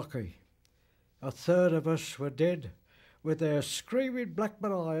very lucky. A third of us were dead, with their screaming black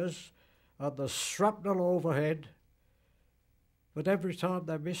mariahs and the shrapnel overhead. But every time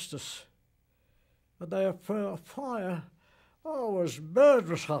they missed us, and their fire was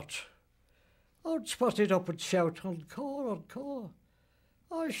murderous hot. I'd spot it up and shout, "Encore, encore."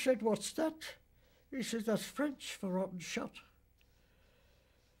 I said, "What's that?" He said, "That's French for rotten shot."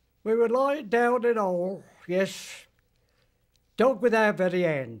 We were lying down in all, yes, dug with our very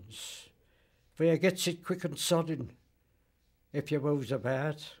hands, for you gets it quick and sudden if you moves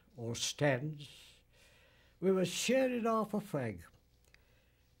about or stands. We were sharing half a fag.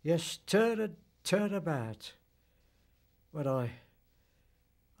 Yes, turn about. When I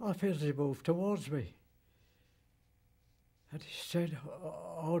felt he moved towards me. And he said,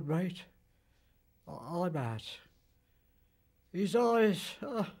 "Oh, mate, I'm out." His eyes,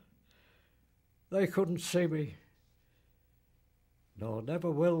 they couldn't see me. No, never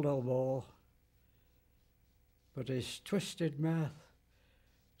will no more. But his twisted mouth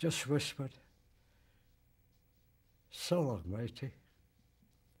just whispered, "So long, matey.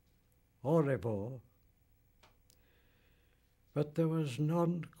 Au revoir." But there was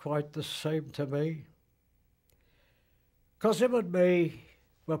none quite the same to me. 'Cause him and me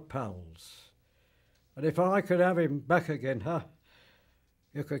were pals. And if I could have him back again,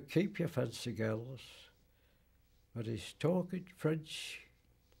 you could keep your fancy girls. But he's talking French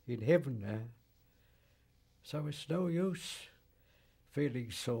in heaven now. So it's no use feeling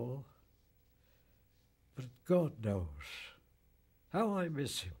sore. But God knows how I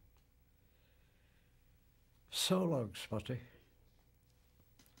miss him. So long, Spotty.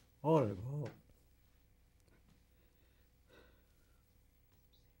 Au revoir.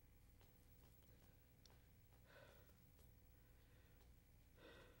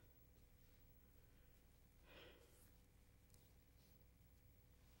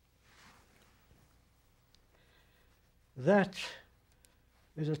 That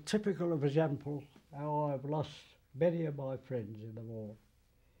is a typical example how I've lost many of my friends in the war.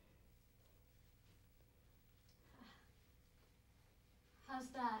 How's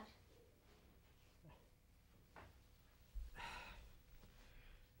that?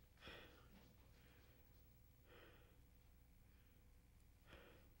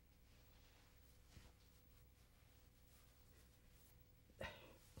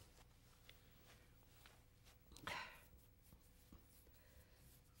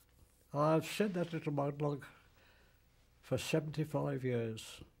 I've said that little monologue for 75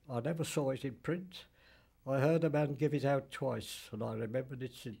 years. I never saw it in print. I heard a man give it out twice, and I remembered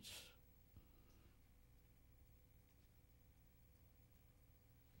it since.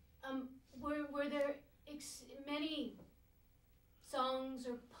 Were there many songs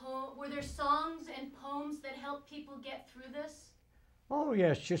or were there songs and poems that helped people get through this? Oh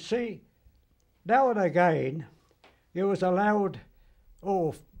yes, you see, now and again, you was allowed,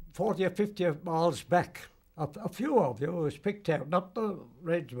 40 or 50 miles back, a few of you was picked out, not the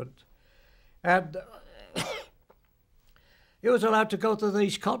regiment, and you was allowed to go to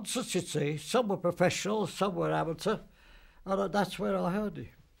these concerts, you see. Some were professional, some were amateur, and that's where I heard it.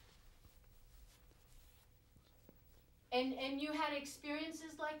 And you had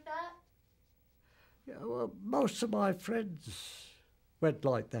experiences like that? Yeah, well, most of my friends went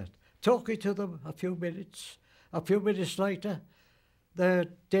like that. Talking to them a few minutes later, they're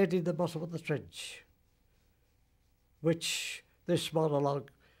dead in the bottom of the trench. Which this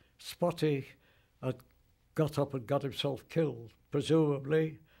monologue, Spotty had got up and got himself killed,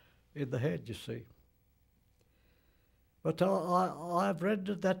 presumably in the head, you see. But I've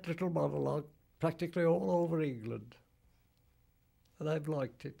rendered that little monologue practically all over England, and they've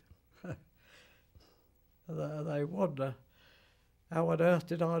liked it. And they wonder, how on earth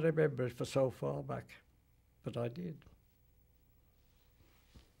did I remember it for so far back? But I did.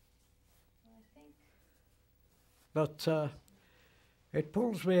 But it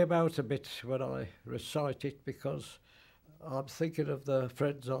pulls me about a bit when I recite it, because I'm thinking of the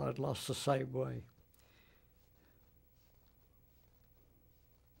friends I had lost the same way.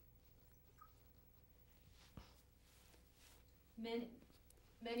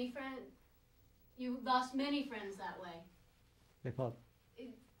 Many friends? You lost many friends that way? If I...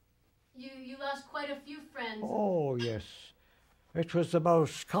 You lost quite a few friends. Oh, yes. It was the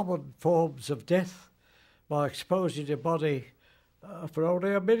most common forms of death. by exposing your body for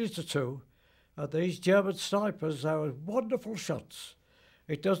only a minute or two. And these German snipers, they were wonderful shots.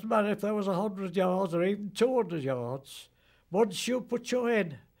 It doesn't matter if there was 100 yards or even 200 yards. Once you put your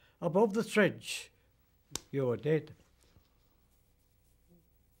head above the trench, you were dead.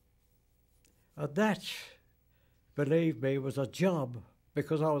 And that, believe me, was a job,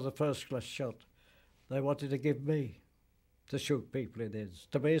 because I was a first-class shot. They wanted to give me to shoot people in heads,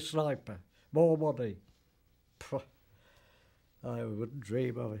 to be a sniper, more money. Pff, I wouldn't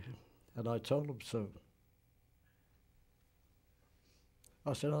dream of it, and I told them so.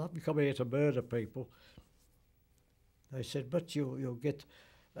 I said, I haven't come here to murder people. They said, but you'll get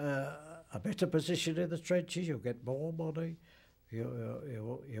a better position in the trenches, you'll get more money,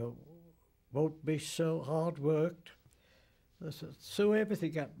 you won't be so hard worked. They threw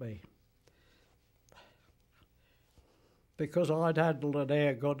everything at me. Because I'd handled an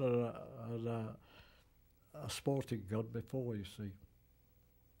air gun and a sporting gun before, you see.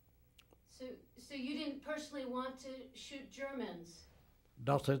 So you didn't personally want to shoot Germans?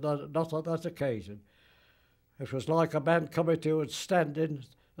 Not on that occasion. It was like a man coming to you and standing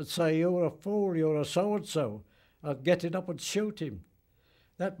and say, you're a fool, you're a so-and-so, and getting up and shoot him.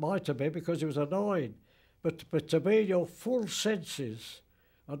 That might have been because he was annoyed. But to be in your full senses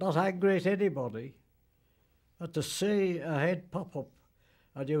and not angry at anybody, and to see a head pop up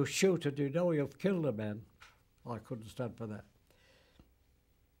and you shoot and you know you've killed a man, I couldn't stand for that.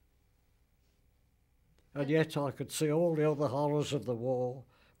 And yet I could see all the other horrors of the war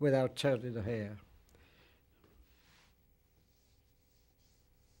without turning a hair.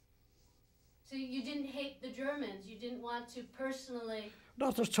 So you didn't hate the Germans? You didn't want to personally...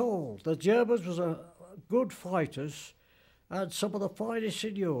 Not at all. The Germans were good fighters and some of the finest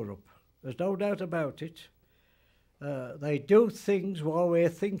in Europe. There's no doubt about it. They do things while we're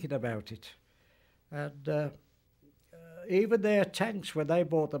thinking about it. And even their tanks, when they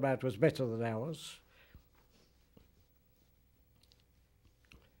brought them out, was better than ours.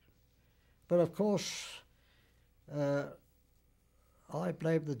 But of course, I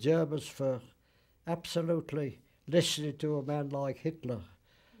blame the Germans for absolutely listening to a man like Hitler,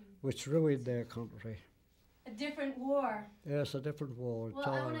 which ruined their country. A different war. Yes, a different war Well,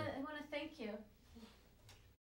 I entirely. want to